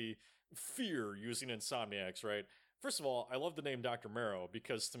to study fear using insomniacs, right? First of all, I love the name Dr. Marrow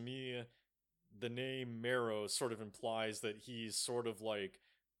because to me, the name Marrow sort of implies that he's sort of like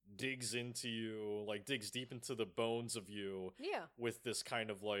digs into you, like digs deep into the bones of you with this kind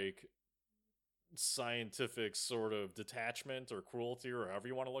of like scientific sort of detachment or cruelty or however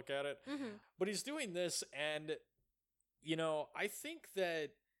you want to look at it. But he's doing this, and I think that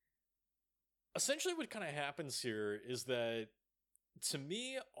essentially what kind of happens here is that to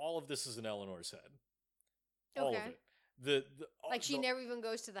me all of this is in Eleanor's head. All of it. She never even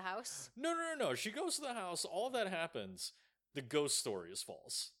goes to the house? No. She goes to the house, all of that happens. The ghost story is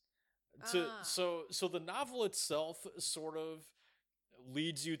false. So the novel itself sort of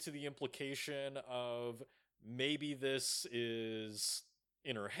leads you to the implication of maybe this is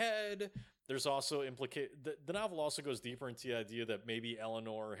in her head. There's also the novel also goes deeper into the idea that maybe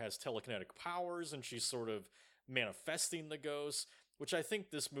Eleanor has telekinetic powers and she's sort of manifesting the ghosts, which I think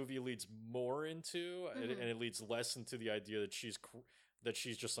this movie leads more into, and it leads less into the idea that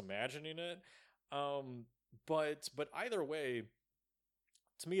she's just imagining it. but either way,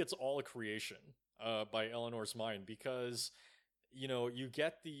 to me, it's all a creation by Eleanor's mind, because you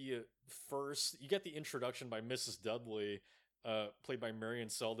get the introduction by Mrs. Dudley, played by Marion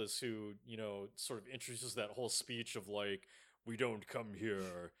Seldes, who sort of introduces that whole speech of like, "We don't come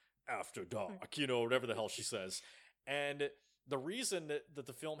here after dark," whatever the hell she says. And the reason that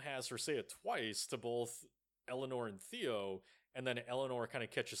the film has her say it twice to both Eleanor and Theo, and then Eleanor kind of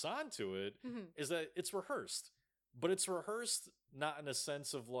catches on to it, is that it's rehearsed. But it's rehearsed not in a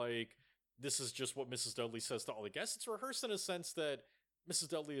sense of like, this is just what Mrs. Dudley says to all the guests. It's rehearsed in a sense that Mrs.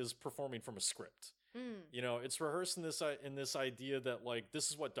 Dudley is performing from a script. It's rehearsed in this idea that like,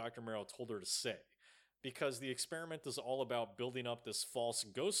 this is what Dr. Marrow told her to say, because the experiment is all about building up this false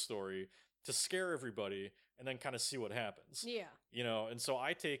ghost story to scare everybody and then kind of see what happens. Yeah. And so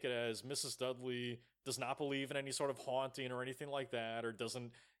I take it as Mrs. Dudley does not believe in any sort of haunting or anything like that, or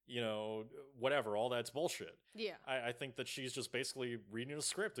doesn't, whatever, all that's bullshit. Yeah. I think that she's just basically reading a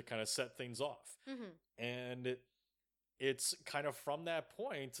script to kind of set things off. And it's kind of from that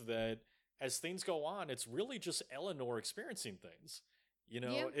point that as things go on, it's really just Eleanor experiencing things.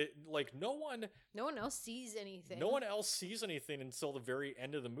 It like no one else sees anything. No one else sees anything until the very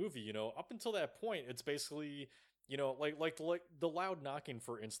end of the movie. Up until that point, it's basically like the loud knocking,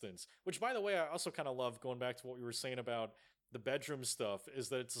 for instance. Which, by the way, I also kind of love, going back to what we were saying about the bedroom stuff, is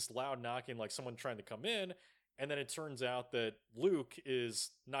that it's this loud knocking, like someone trying to come in, and then it turns out that Luke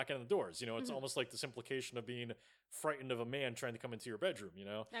is knocking on the doors. It's almost like this implication of being frightened of a man trying to come into your bedroom.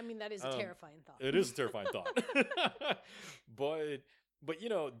 I mean, that is a terrifying thought. It is a terrifying thought. But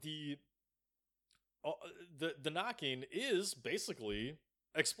the knocking is basically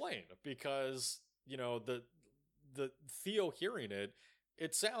explained, because the Theo hearing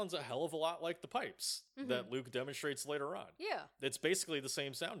it sounds a hell of a lot like the pipes that Luke demonstrates later on. Yeah. It's basically the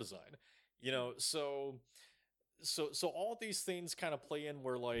same sound design. So all these things kind of play in,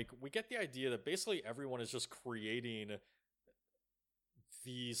 where like we get the idea that basically everyone is just creating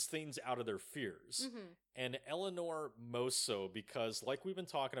these things out of their fears. And Eleanor most so, because like we've been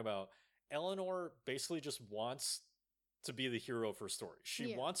talking about, Eleanor basically just wants to be the hero of her story.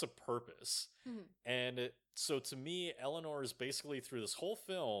 She wants a purpose. And so to me, Eleanor is basically, through this whole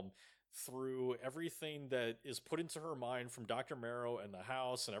film, through everything that is put into her mind from Dr. Marrow and the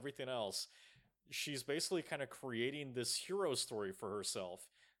house and everything else, she's basically kind of creating this hero story for herself,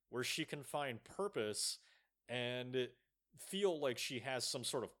 where she can find purpose and feel like she has some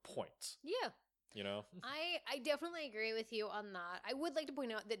sort of point. Yeah. I definitely agree with you on that. I would like to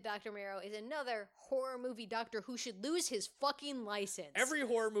point out that Dr. Marrow is another horror movie doctor who should lose his fucking license. Every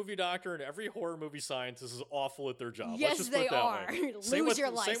horror movie doctor and every horror movie scientist is awful at their job. Yes, Let's just they put it that are. way. Lose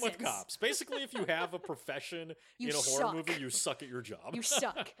your license. Same with cops. Basically, if you have a profession in a suck. horror movie, you suck at your job. You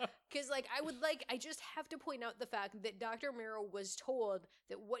suck. Because, I just have to point out the fact that Dr. Marrow was told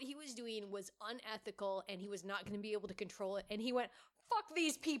that what he was doing was unethical and he was not going to be able to control it. And he went, fuck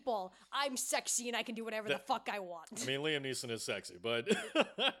these people. I'm sexy and I can do whatever the fuck I want. I mean, Liam Neeson is sexy, but...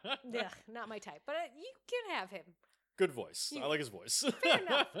 Yeah, not my type. But you can have him. Good voice. I like his voice. Fair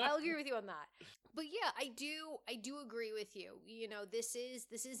enough. I'll agree with you on that. But yeah, I do agree with you. This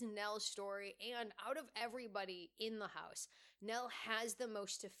is Nell's story, and out of everybody in the house, Nell has the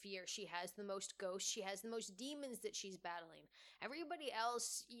most to fear. She has the most ghosts. She has the most demons that she's battling. Everybody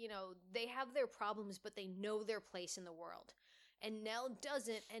else, they have their problems, but they know their place in the world. And Nell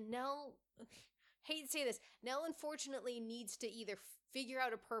doesn't, and Nell, hate to say this, Nell unfortunately needs to either figure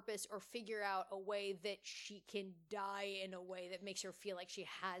out a purpose or figure out a way that she can die in a way that makes her feel like she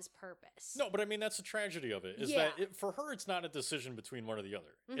has purpose. No, but I mean, that's the tragedy of it, is that for her, it's not a decision between one or the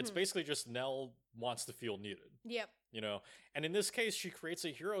other. It's basically just Nell wants to feel needed. Yep. And in this case, she creates a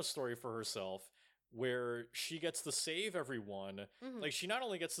hero story for herself where she gets to save everyone. Like, she not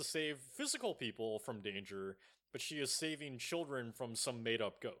only gets to save physical people from danger, but she is saving children from some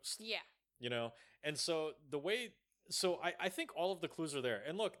made-up ghost. Yeah. And so I think all of the clues are there.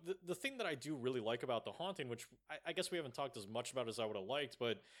 And look, the thing that I do really like about The Haunting, which I guess we haven't talked as much about as I would have liked,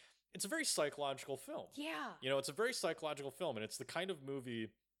 but it's a very psychological film. Yeah. It's a very psychological film, and it's the kind of movie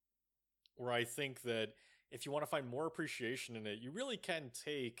where I think that if you want to find more appreciation in it, you really can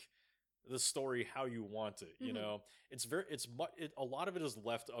take the story how you want it. A lot of it is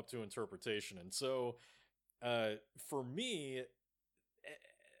left up to interpretation. And so for me,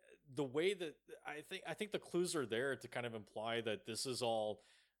 the way that I think the clues are there to kind of imply that this is all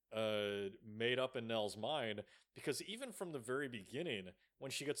made up in Nell's mind, because even from the very beginning, when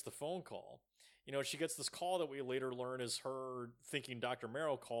she gets the phone call, she gets this call that we later learn is her thinking Dr.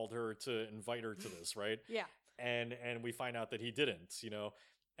 Marrow called her to invite her to this, right? Yeah. And we find out that he didn't,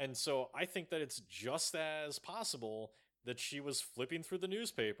 And so I think that it's just as possible that she was flipping through the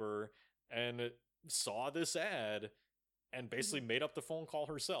newspaper and saw this ad and basically Mhm. made up the phone call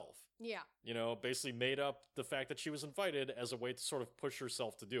herself. Yeah. You know, basically made up the fact that she was invited as a way to sort of push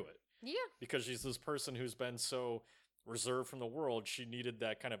herself to do it. Yeah. Because she's this person who's been so reserved from the world, she needed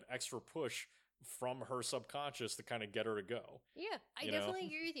that kind of extra push from her subconscious to kind of get her to go. Yeah, I You know? definitely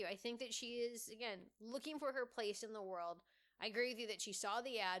agree with you. I think that she is, again, looking for her place in the world. I agree with you that she saw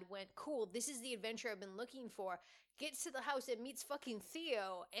the ad, went, cool, this is the adventure I've been looking for, gets to the house and meets fucking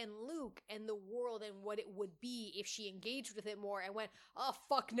Theo and Luke and the world and what it would be if she engaged with it more, and went, oh,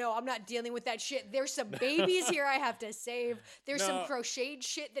 fuck no, I'm not dealing with that shit. There's some babies here I have to save. There's some No. crocheted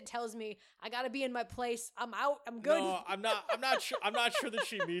shit that tells me I gotta be in my place. I'm out. I'm good. No, I'm not sure. I'm not sure that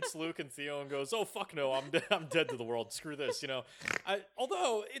she meets Luke and Theo and goes, "Oh fuck no, I'm dead to the world. Screw this." You know,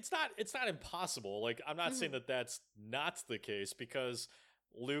 although it's not impossible. Like I'm not saying that that's not the case, because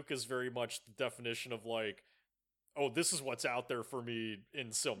Luke is very much the definition of like, oh, this is what's out there for me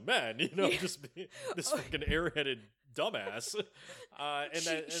in some men. You know, Yeah. just be this fucking airheaded dumbass. And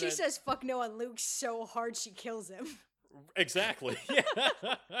she then, says fuck no on Luke so hard she kills him. exactly,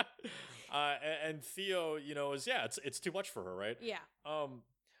 yeah. And Theo, you know, it's too much for her, right? Yeah.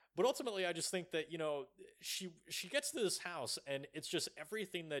 But ultimately, I just think that, you know, she gets to this house and it's just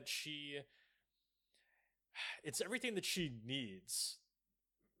everything that it's everything that she needs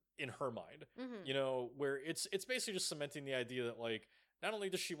in her mind. Mhm. You know, where it's basically just cementing the idea that like not only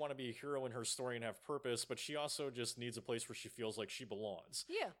does she want to be a hero in her story and have purpose, but she also just needs a place where she feels like she belongs.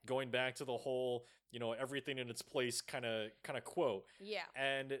 Yeah. Going back to the whole, you know, everything in its place kind of quote. Yeah.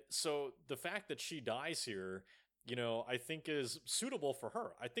 And so the fact that she dies here, you know, I think is suitable for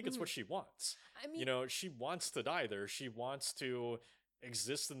her. I think it's what she wants. I mean, You know, she wants to die there. She wants to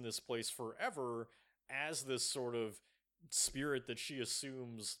exist in this place forever as this sort of spirit that she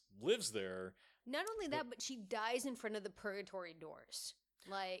assumes lives there. not only that, but she dies in front of the purgatory doors.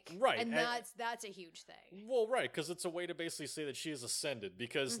 Like, Right, and and- that's a huge thing. Well, right, because it's a way to basically say that she has ascended.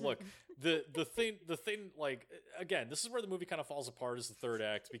 Because Mhm. look, the thing, like, again, this is where the movie kind of falls apart, is the third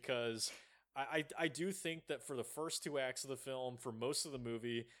act, because I do think that for the first two acts of the film, for most of the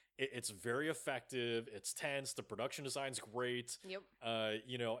movie, it's very effective. It's tense. The production design's great. Yep.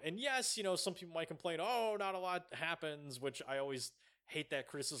 You know, and yes, you know, some people might complain, oh, not a lot happens, which I always hate that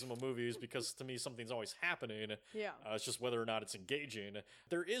criticism of movies, because to me something's always happening. Yeah. It's just whether or not it's engaging.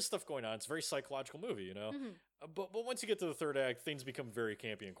 There is stuff going on. It's a very psychological movie, you know. Mhm. But once you get to the third act, things become very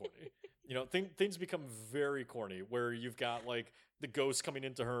campy and corny. You know, things become very corny, where you've got like the ghost coming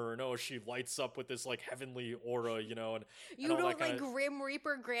into her, and oh, she lights up with this like heavenly aura, you know, and You all don't that like kinda- Grim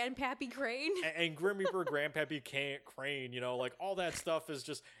Reaper Grandpappy Crane? and Grim Reaper, Grandpappy Crane, you know, like all that stuff is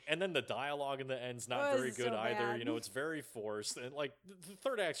just, and then the dialogue in the end's not Oh, very it's good so either. bad. You know, it's very forced, and like the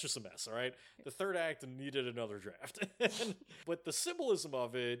third act's just a mess. All right, the third act needed another draft, but the symbolism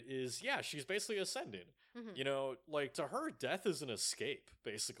of it is, yeah, she's basically ascending. Mhm. You know, like to her, death is an escape.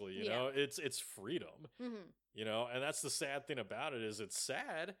 Basically, you Yeah. know, it's freedom. Mhm. You know, and that's the sad thing about it, is it's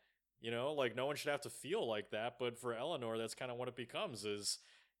sad. You know, like no one should have to feel like that, but for Eleanor, that's kind of what it becomes. Is,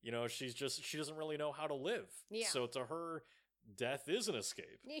 you know, she doesn't really know how to live. Yeah. So to her, death is an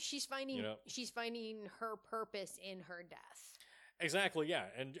escape. Yeah, she's finding know? her purpose in her death. Exactly, yeah,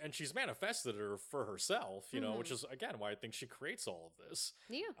 and she's manifested it for herself. You know, Mhm. which is again why I think she creates all of this.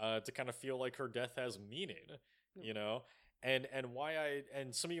 Yeah. To kind of feel like her death has meaning. Mm. You know,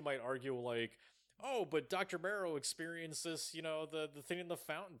 and some of you might argue like, oh, but Dr. Marrow experienced this, you know, the thing in the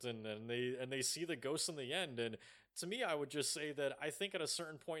fountain, and they see the ghost in the end. And to me, I would just say that I think at a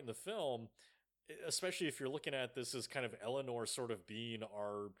certain point in the film, especially if you're looking at this as kind of Eleanor sort of being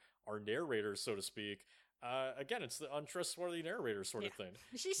our narrator, so to speak. Again, it's the untrustworthy narrator sort of Yeah. thing.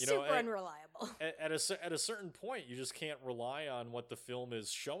 She's You know, super unreliable. At a certain point, you just can't rely on what the film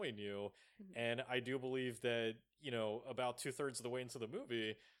is showing you. Mhm. And I do believe that, you know, about 2/3 of the way into the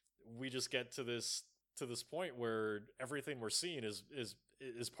movie, we just get to this point where everything we're seeing is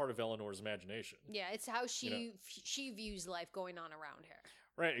part of Eleanor's imagination. Yeah, it's how You she views life going on around her.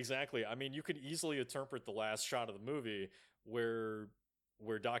 Right, exactly. I mean, you could easily interpret the last shot of the movie where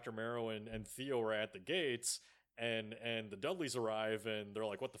Dr. Marrow and Theo are at the gates, and the Dudleys arrive, and they're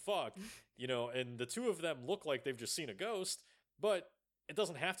like, what the fuck? You know, and the two of them look like they've just seen a ghost, but it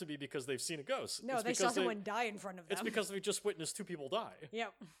doesn't have to be because they've seen a ghost. No, It's they saw because someone die in front of them. It's because they just witnessed two people die,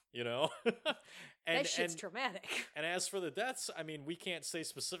 Yep. you know? That shit's traumatic. And as for the deaths, I mean, we can't say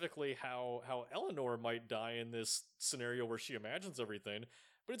specifically how Eleanor might die in this scenario where she imagines everything,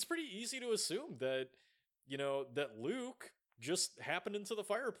 but it's pretty easy to assume that, you know, that Luke just happened into the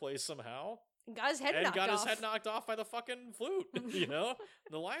fireplace somehow Got his head and knocked got off. his head knocked off by the fucking flute, you know?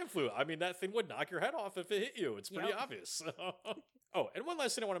 The lion flute. I mean, that thing would knock your head off if it hit you. It's pretty Yep. obvious. Oh, and one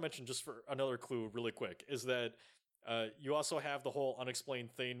last thing I want to mention, just for another clue really quick, is that you also have the whole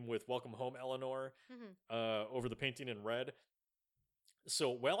unexplained thing with Welcome Home, Eleanor, Mhm. over the painting in red.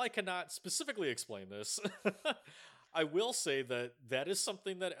 So, while I cannot specifically explain this, I will say that that is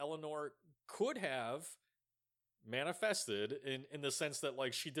something that Eleanor could have manifested in the sense that,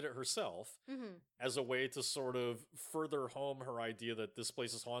 like, she did it herself Mhm. as a way to sort of further home her idea that this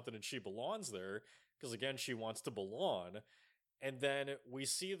place is haunted and she belongs there, because again, she wants to belong. And then we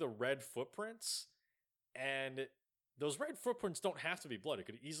see the red footprints, and those red footprints don't have to be blood. It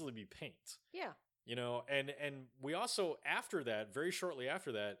could easily be paint, Yeah. you know? And we also, after that, very shortly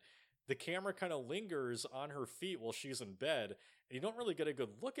after that, the camera kind of lingers on her feet while she's in bed, and you don't really get a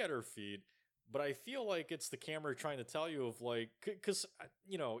good look at her feet. But I feel like it's the camera trying to tell you of, like, because,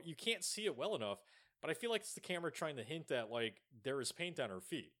 you know, you can't see it well enough, but I feel like it's the camera trying to hint at, like, there is paint on her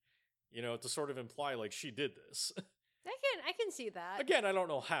feet, you know, to sort of imply, like, she did this. I can see that. Again, I don't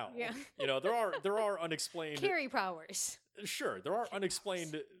know how. Yeah. You know, there are unexplained Carry powers. sure, there are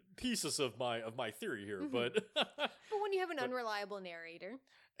unexplained pieces of my theory here, Mhm. but But when you have an But- unreliable narrator,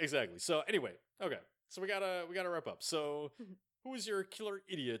 exactly. So anyway, okay. So we gotta wrap up. So Mhm. who is your killer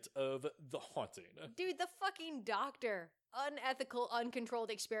idiot of The Haunting? dude, the fucking doctor. Unethical, uncontrolled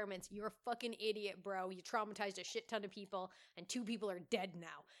experiments. You're a fucking idiot, bro. You traumatized a shit ton of people, and 2 people are dead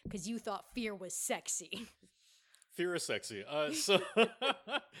now because you thought fear was sexy. Fear is sexy. So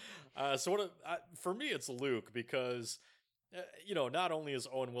so what? For me, it's Luke because you know, not only is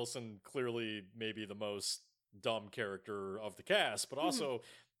Owen Wilson clearly maybe the most dumb character of the cast, but also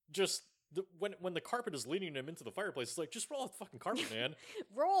just when the carpet is leading him into the fireplace, it's like, just roll off the fucking carpet, man.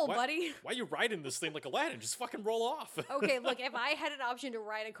 Roll, What? buddy. Why are you riding this thing like Aladdin? Just fucking roll off. Okay, look, if I had an option to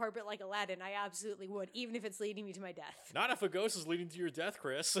ride a carpet like Aladdin, I absolutely would, even if it's leading me to my death. Not if a ghost is leading to your death,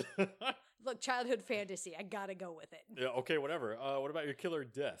 Chris. Look, childhood fantasy. I gotta go with it. Yeah, okay, whatever. What about your killer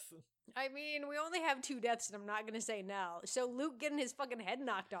death? I mean, we only have 2 deaths, and I'm not gonna say no. So Luke getting his fucking head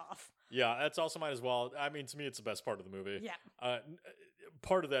knocked off. Yeah, that's also mine as well. I mean, to me, it's the best part of the movie. Yeah.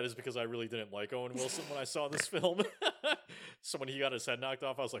 Part of that is because I really didn't like Owen Wilson when I saw this film. So when he got his head knocked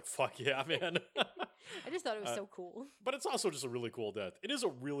off, I was like, fuck yeah, man. I just thought it was so cool. But it's also just a really cool death. It is a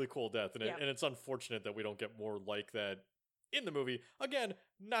really cool death, and, Yeah. and it's unfortunate that we don't get more like that in the movie. Again,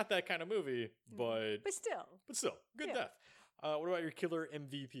 not that kind of movie, but But still. still, good Yeah. death. What about your killer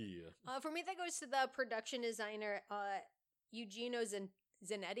MVP? For me, that goes to the production designer, Eugenio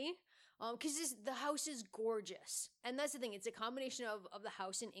Zanetti. Because the house is gorgeous. And that's the thing. It's a combination of the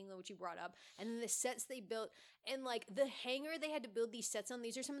house in England, which you brought up, and then the sets they built. And, like, the hangar they had to build these sets on,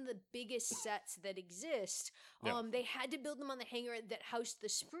 these are some of the biggest sets that exist. Yeah. They had to build them on the hangar that housed the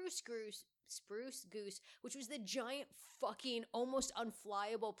Spruce Goose, which was the giant fucking almost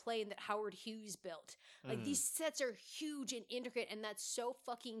unflyable plane that Howard Hughes built. Like, Mm. these sets are huge and intricate, and that's so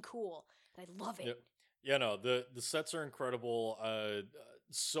fucking cool. And I love it. Yep. Yeah, no, the sets are incredible.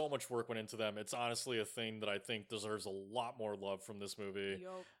 So much work went into them. It's honestly a thing that I think deserves a lot more love from this movie.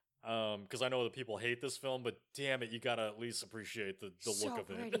 Yup. Because I know that people hate this film, but damn it, you gotta at least appreciate the So look of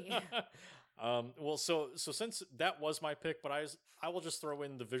it. pretty. Well, so since that was my pick, but I will just throw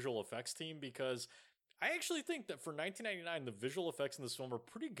in the visual effects team because I actually think that for 1999, the visual effects in this film are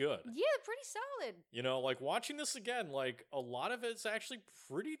pretty good. Yeah, pretty solid. You know, like watching this again, like a lot of it's actually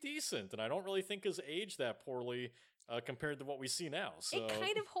pretty decent, and I don't really think has aged that poorly compared to what we see now. So It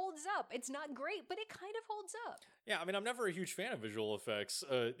kind of holds up. It's not great, but it kind of holds up. yeah, I mean, I'm never a huge fan of visual effects,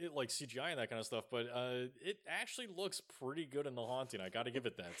 like CGI and that kind of stuff, but it actually looks pretty good in The Haunting. I got to give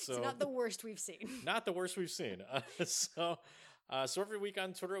it that. So It's not the worst we've seen. not the worst we've seen. So every week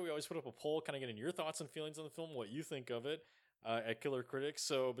on Twitter, we always put up a poll, kind of getting your thoughts and feelings on the film, what you think of it. At Killer Critics.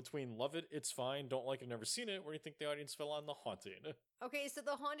 So between love it, it's fine, don't like it, never seen it, where do you think the audience fell on The Haunting? Okay, so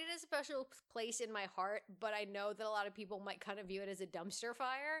The Haunted is a special place in my heart, but I know that a lot of people might kind of view it as a dumpster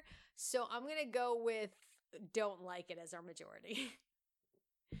fire. So I'm going to go with don't like it as our majority.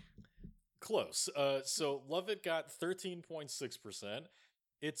 Close. So Love It got 13.6%.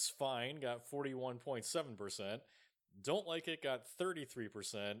 It's Fine got 41.7%. Don't Like It got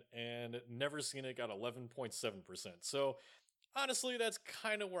 33%. And Never Seen It got 11.7%. So honestly, that's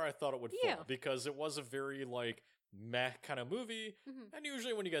kind of where I thought it would Yeah. fall because it was a very like meh kind of movie. Mhm. And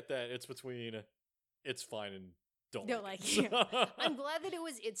usually when you get that, it's between It's Fine and Don't Don't Like Like It. I'm glad that it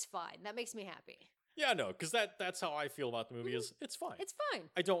was It's Fine. That makes me happy. Yeah, no, because that's how I feel about the movie is it's fine. It's fine.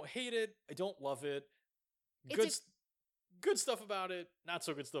 I don't hate it. I don't love it. It's Good, a- good stuff about it. Not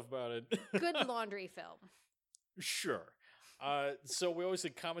so good stuff about it. Good laundry film. Sure. So we always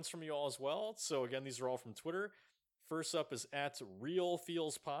get comments from you all as well. So again, these are all from Twitter. First up is at Real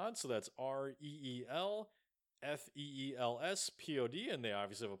Feels Pod. So that's ReelFeelspod, and they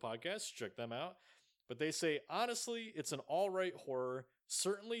obviously have a podcast. Check them out. But they say, honestly, it's an all right horror,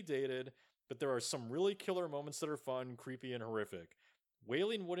 certainly dated, but there are some really killer moments that are fun, creepy, and horrific.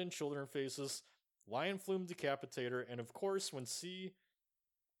 Wailing wooden children faces, lion flume decapitator, and of course when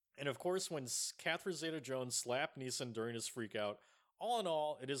Catherine Zeta-Jones slapped Neeson during his freakout. All in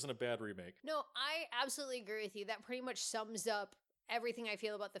all, it isn't a bad remake. No, I absolutely agree with you. That pretty much sums up everything I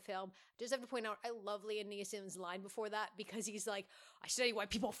feel about the film. Just have to point out, I love Liam Neeson's line before that because he's like, I study why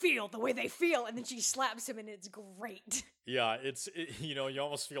people feel the way they feel, and then she slaps him and it's great. Yeah, you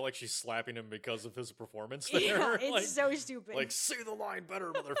almost feel like she's slapping him because of his performance there. Yeah, it's so stupid. Like, say the line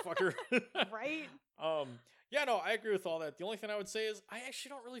better, motherfucker. Right? Yeah, no, I agree with all that. The only thing I would say is I actually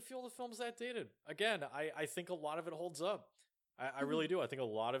don't really feel the film's that dated. Again, I think a lot of it holds up. I really do. I think a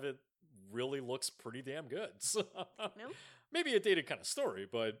lot of it really looks pretty damn good. So, no? Maybe a dated kind of story,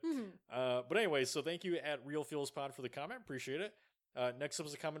 but anyway, so thank you at Real Feels Pod for the comment. Appreciate it. Next up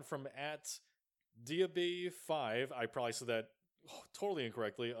is a comment from at Diabe5. I probably said that totally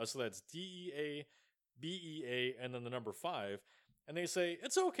incorrectly. So that's DeaBea and then the number 5. And they say,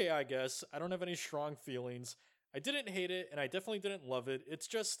 it's okay, I guess. I don't have any strong feelings. I didn't hate it, and I definitely didn't love it. It's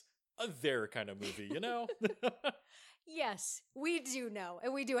just a there kind of movie, you know? Yes, we do know,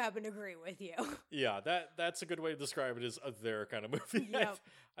 and we do happen to agree with you. Yeah, that's a good way to describe it, is a there kind of movie. Yep.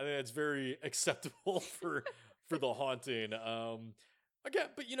 I think it's very acceptable for The Haunting. Again,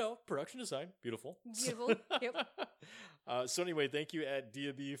 but production design, beautiful. Beautiful, yep. So anyway, thank you at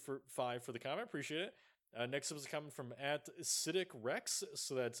DAB5 for the comment. Appreciate it. Next up is a comment from at Siddiq Rex.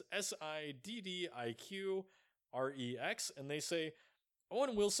 So that's SIDDIQREX. And they say,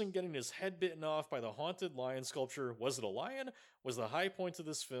 Owen Wilson getting his head bitten off by the haunted lion sculpture. Was it a lion? Was the high point of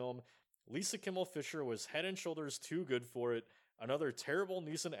this film. Lisa Kimmel Fisher was head and shoulders too good for it. Another terrible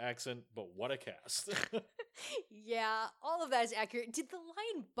Neeson accent, but what a cast. Yeah, all of that is accurate. Did the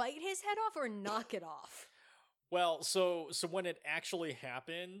lion bite his head off or knock it off? Well, so when it actually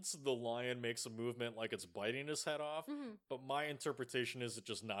happens, the lion makes a movement like it's biting his head off, but my interpretation is it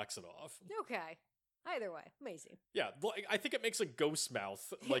just knocks it off. Okay. Either way, amazing. Yeah, I think it makes a ghost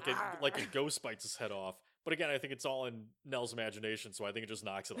mouth, like a ghost bites his head off. But again, I think it's all in Nell's imagination, so I think it just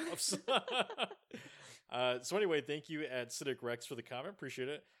knocks it off. So anyway, thank you at Siddiq Rex for the comment. Appreciate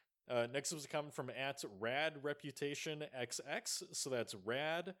it. Next was a comment from at Rad Reputation XX. So that's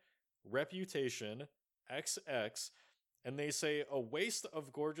Rad Reputation XX. And they say, a waste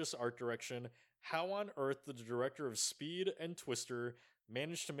of gorgeous art direction. How on earth did the director of Speed and Twister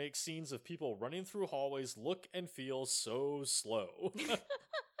managed to make scenes of people running through hallways look and feel so slow?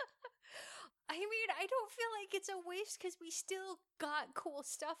 I mean, I don't feel like it's a waste because we still got cool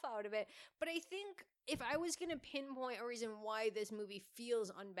stuff out of it. But I think if I was going to pinpoint a reason why this movie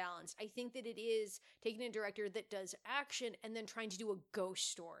feels unbalanced, I think that it is taking a director that does action and then trying to do a ghost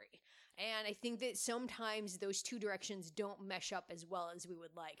story. And I think that sometimes those two directions don't mesh up as well as we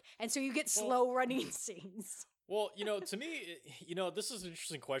would like. And so you get slow running scenes. Well, to me, this is an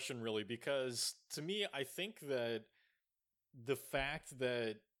interesting question, really, because to me, I think that the fact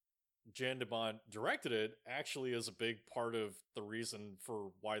that Jan de Bont directed it actually is a big part of the reason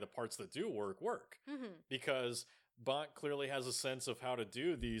for why the parts that do work. Because Bont clearly has a sense of how to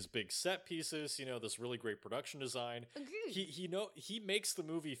do these big set pieces, this really great production design. Agreed. He makes the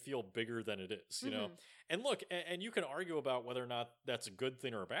movie feel bigger than it is, you know? And look, and you can argue about whether or not that's a good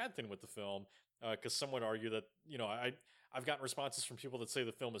thing or a bad thing with the film, because some would argue that, I've gotten responses from people that say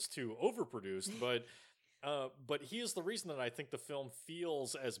the film is too overproduced, but he is the reason that I think the film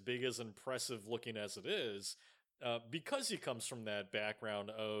feels as big, as impressive looking as it is, because he comes from that background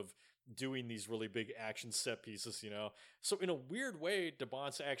of doing these really big action set pieces, So in a weird way, de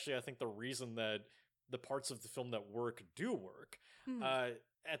Bont's actually, I think, the reason that the parts of the film that work do work.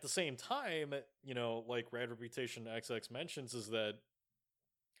 At the same time, like Rad Reputation XX mentions, is that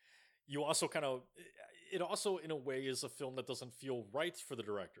you also it also in a way is a film that doesn't feel right for the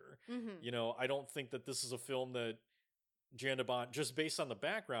director. I don't think that this is a film that Jan de Bont, just based on the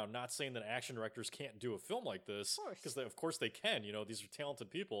background, not saying that action directors can't do a film like this, because of course they can, these are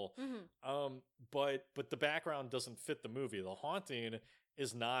talented people. But the background doesn't fit the movie. The Haunting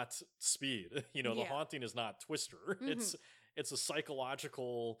is not Speed. The Haunting is not Twister. It's a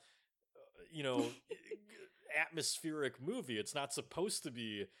psychological, atmospheric movie. It's not supposed to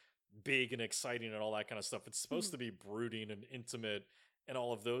be big and exciting and all that kind of stuff. It's supposed to be brooding and intimate and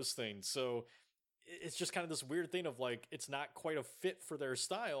all of those things. So it's just kind of this weird thing of like, it's not quite a fit for their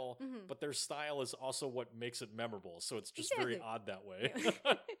style, but their style is also what makes it memorable. So it's just very odd that way.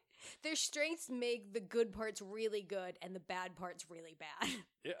 Their strengths make the good parts really good and the bad parts really bad.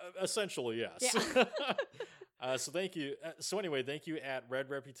 Yeah, essentially, yes. Yeah. So thank you. So anyway, thank you at Red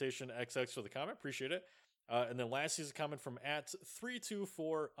Reputation XX for the comment. Appreciate it. And then last is a comment from at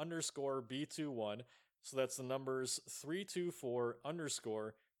 324_B21. So that's the numbers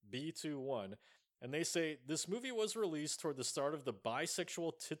 324_B21. And they say, this movie was released toward the start of the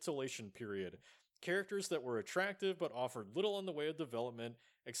bisexual titillation period. Characters that were attractive but offered little in the way of development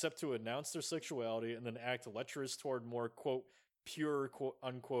except to announce their sexuality and then act lecherous toward more, quote, pure, quote,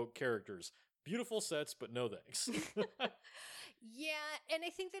 unquote, characters. Beautiful sets, but no thanks. Yeah, and I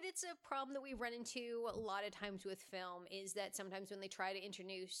think that it's a problem that we run into a lot of times with film is that sometimes when they try to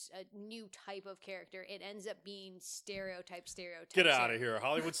introduce a new type of character, it ends up being stereotype. Get out of here.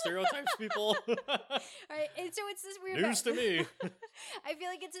 Hollywood stereotypes, people. Right, and so it's this weird news to me. I feel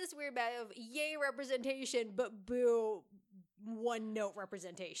like it's this weird battle of yay representation, but boo one note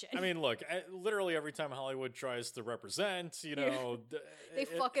representation. I mean, look, literally every time Hollywood tries to represent, you know, they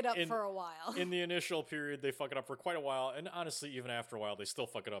fuck it up for a while. In the initial period, they fuck it up for quite a while, and honestly, even after a while, they still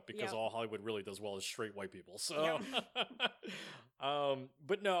fuck it up because all Hollywood really does well is straight white people. So,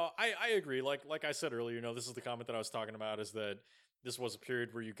 but no, I agree. Like I said earlier, you know, this is the comment that I was talking about, is that this was a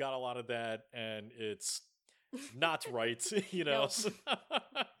period where you got a lot of that, and it's not right, you know.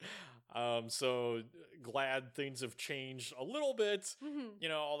 So glad things have changed a little bit. You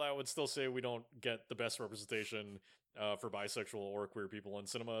know, although I would still say we don't get the best representation for bisexual or queer people in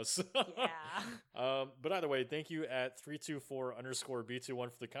cinemas. But either way, thank you at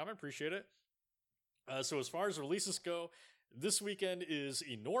 324_B21 for the comment. Appreciate it. So as far as releases go, this weekend is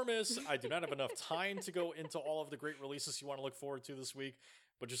enormous. I do not have enough time to go into all of the great releases you want to look forward to this week,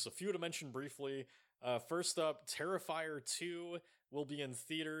 but just a few to mention briefly. First up, Terrifier 2 will be in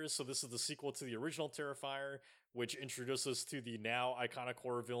theaters. So this is the sequel to the original Terrifier, which introduces us to the now iconic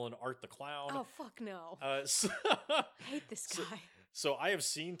horror villain Art the Clown. Oh, fuck no. I hate this guy. So I have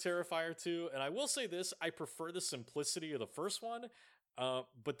seen Terrifier 2, and I will say this, I prefer the simplicity of the first one.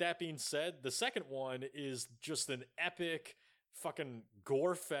 But that being said, the second one is just an epic fucking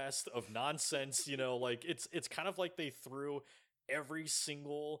gore fest of nonsense. You know, like it's kind of like they threw every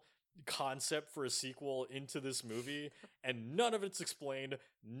single concept for a sequel into this movie, and none of it's explained,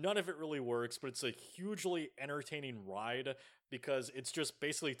 none of it really works, but it's a hugely entertaining ride because it's just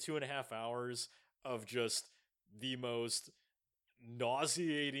basically 2.5 hours of just the most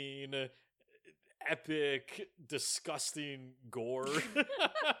nauseating, epic, disgusting gore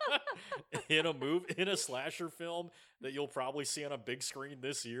in a slasher film that you'll probably see on a big screen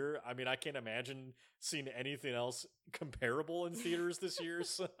this year. I mean, I can't imagine seeing anything else comparable in theaters this year.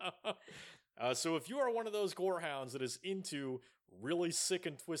 So if you are one of those gore hounds that is into really sick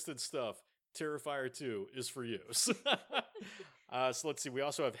and twisted stuff, Terrifier 2 is for you. So let's see. We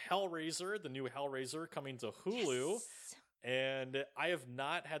also have Hellraiser, the new Hellraiser, coming to Hulu. Yes. And I have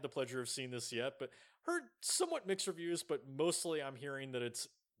not had the pleasure of seeing this yet, but heard somewhat mixed reviews, but mostly I'm hearing that it's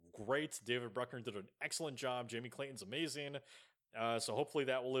great. David Bruckner did an excellent job. Jamie Clayton's amazing. So hopefully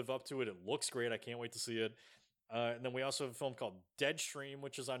that will live up to it. It looks great. I can't wait to see it. And then we also have a film called Deadstream,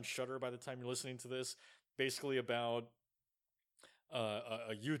 which is on Shudder by the time you're listening to this. Basically about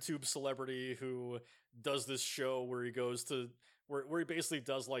a YouTube celebrity who does this show where he goes to where he basically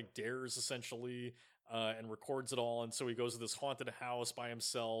does like dares essentially, and records it all. And so he goes to this haunted house by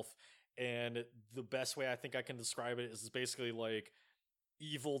himself. And the best way I think I can describe it is it's basically like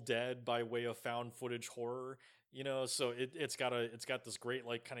Evil Dead by way of found footage horror, you know. So it's got this great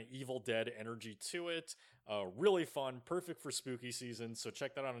like kind of Evil Dead energy to it. Really fun, perfect for spooky season. So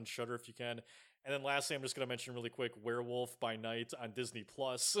check that out on Shudder if you can. And then lastly, I'm just going to mention really quick Werewolf by Night on Disney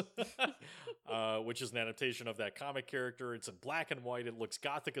Plus, which is an adaptation of that comic character. It's in black and white. It looks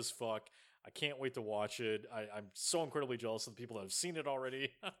gothic as fuck. I can't wait to watch it. I'm so incredibly jealous of the people that have seen it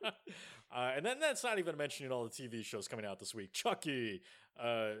already. And then that's not even mentioning all the TV shows coming out this week. Chucky,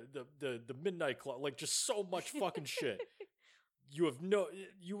 the Midnight Club, like just so much fucking shit. You have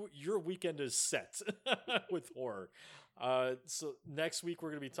your weekend is set with horror. So next week we're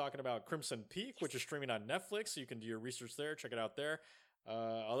going to be talking about Crimson Peak, which is streaming on Netflix. So you can do your research there. Check it out there.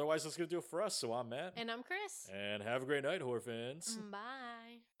 Otherwise, that's going to do it for us. So I'm Matt. And I'm Chris. And have a great night, horror fans.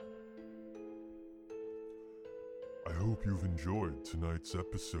 Bye. I hope you've enjoyed tonight's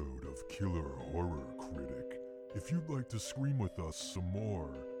episode of Killer Horror Critic. If you'd like to scream with us some more,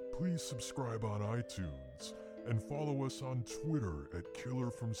 please subscribe on iTunes and follow us on Twitter at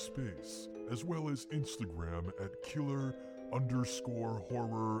Killer from Space, as well as Instagram at Killer_HFS.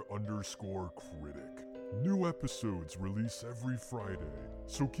 _horror_critic. New episodes release every Friday,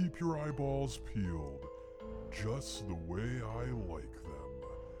 so keep your eyeballs peeled, just the way I like them.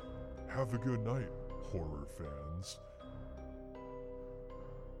 Have a good night, horror fans.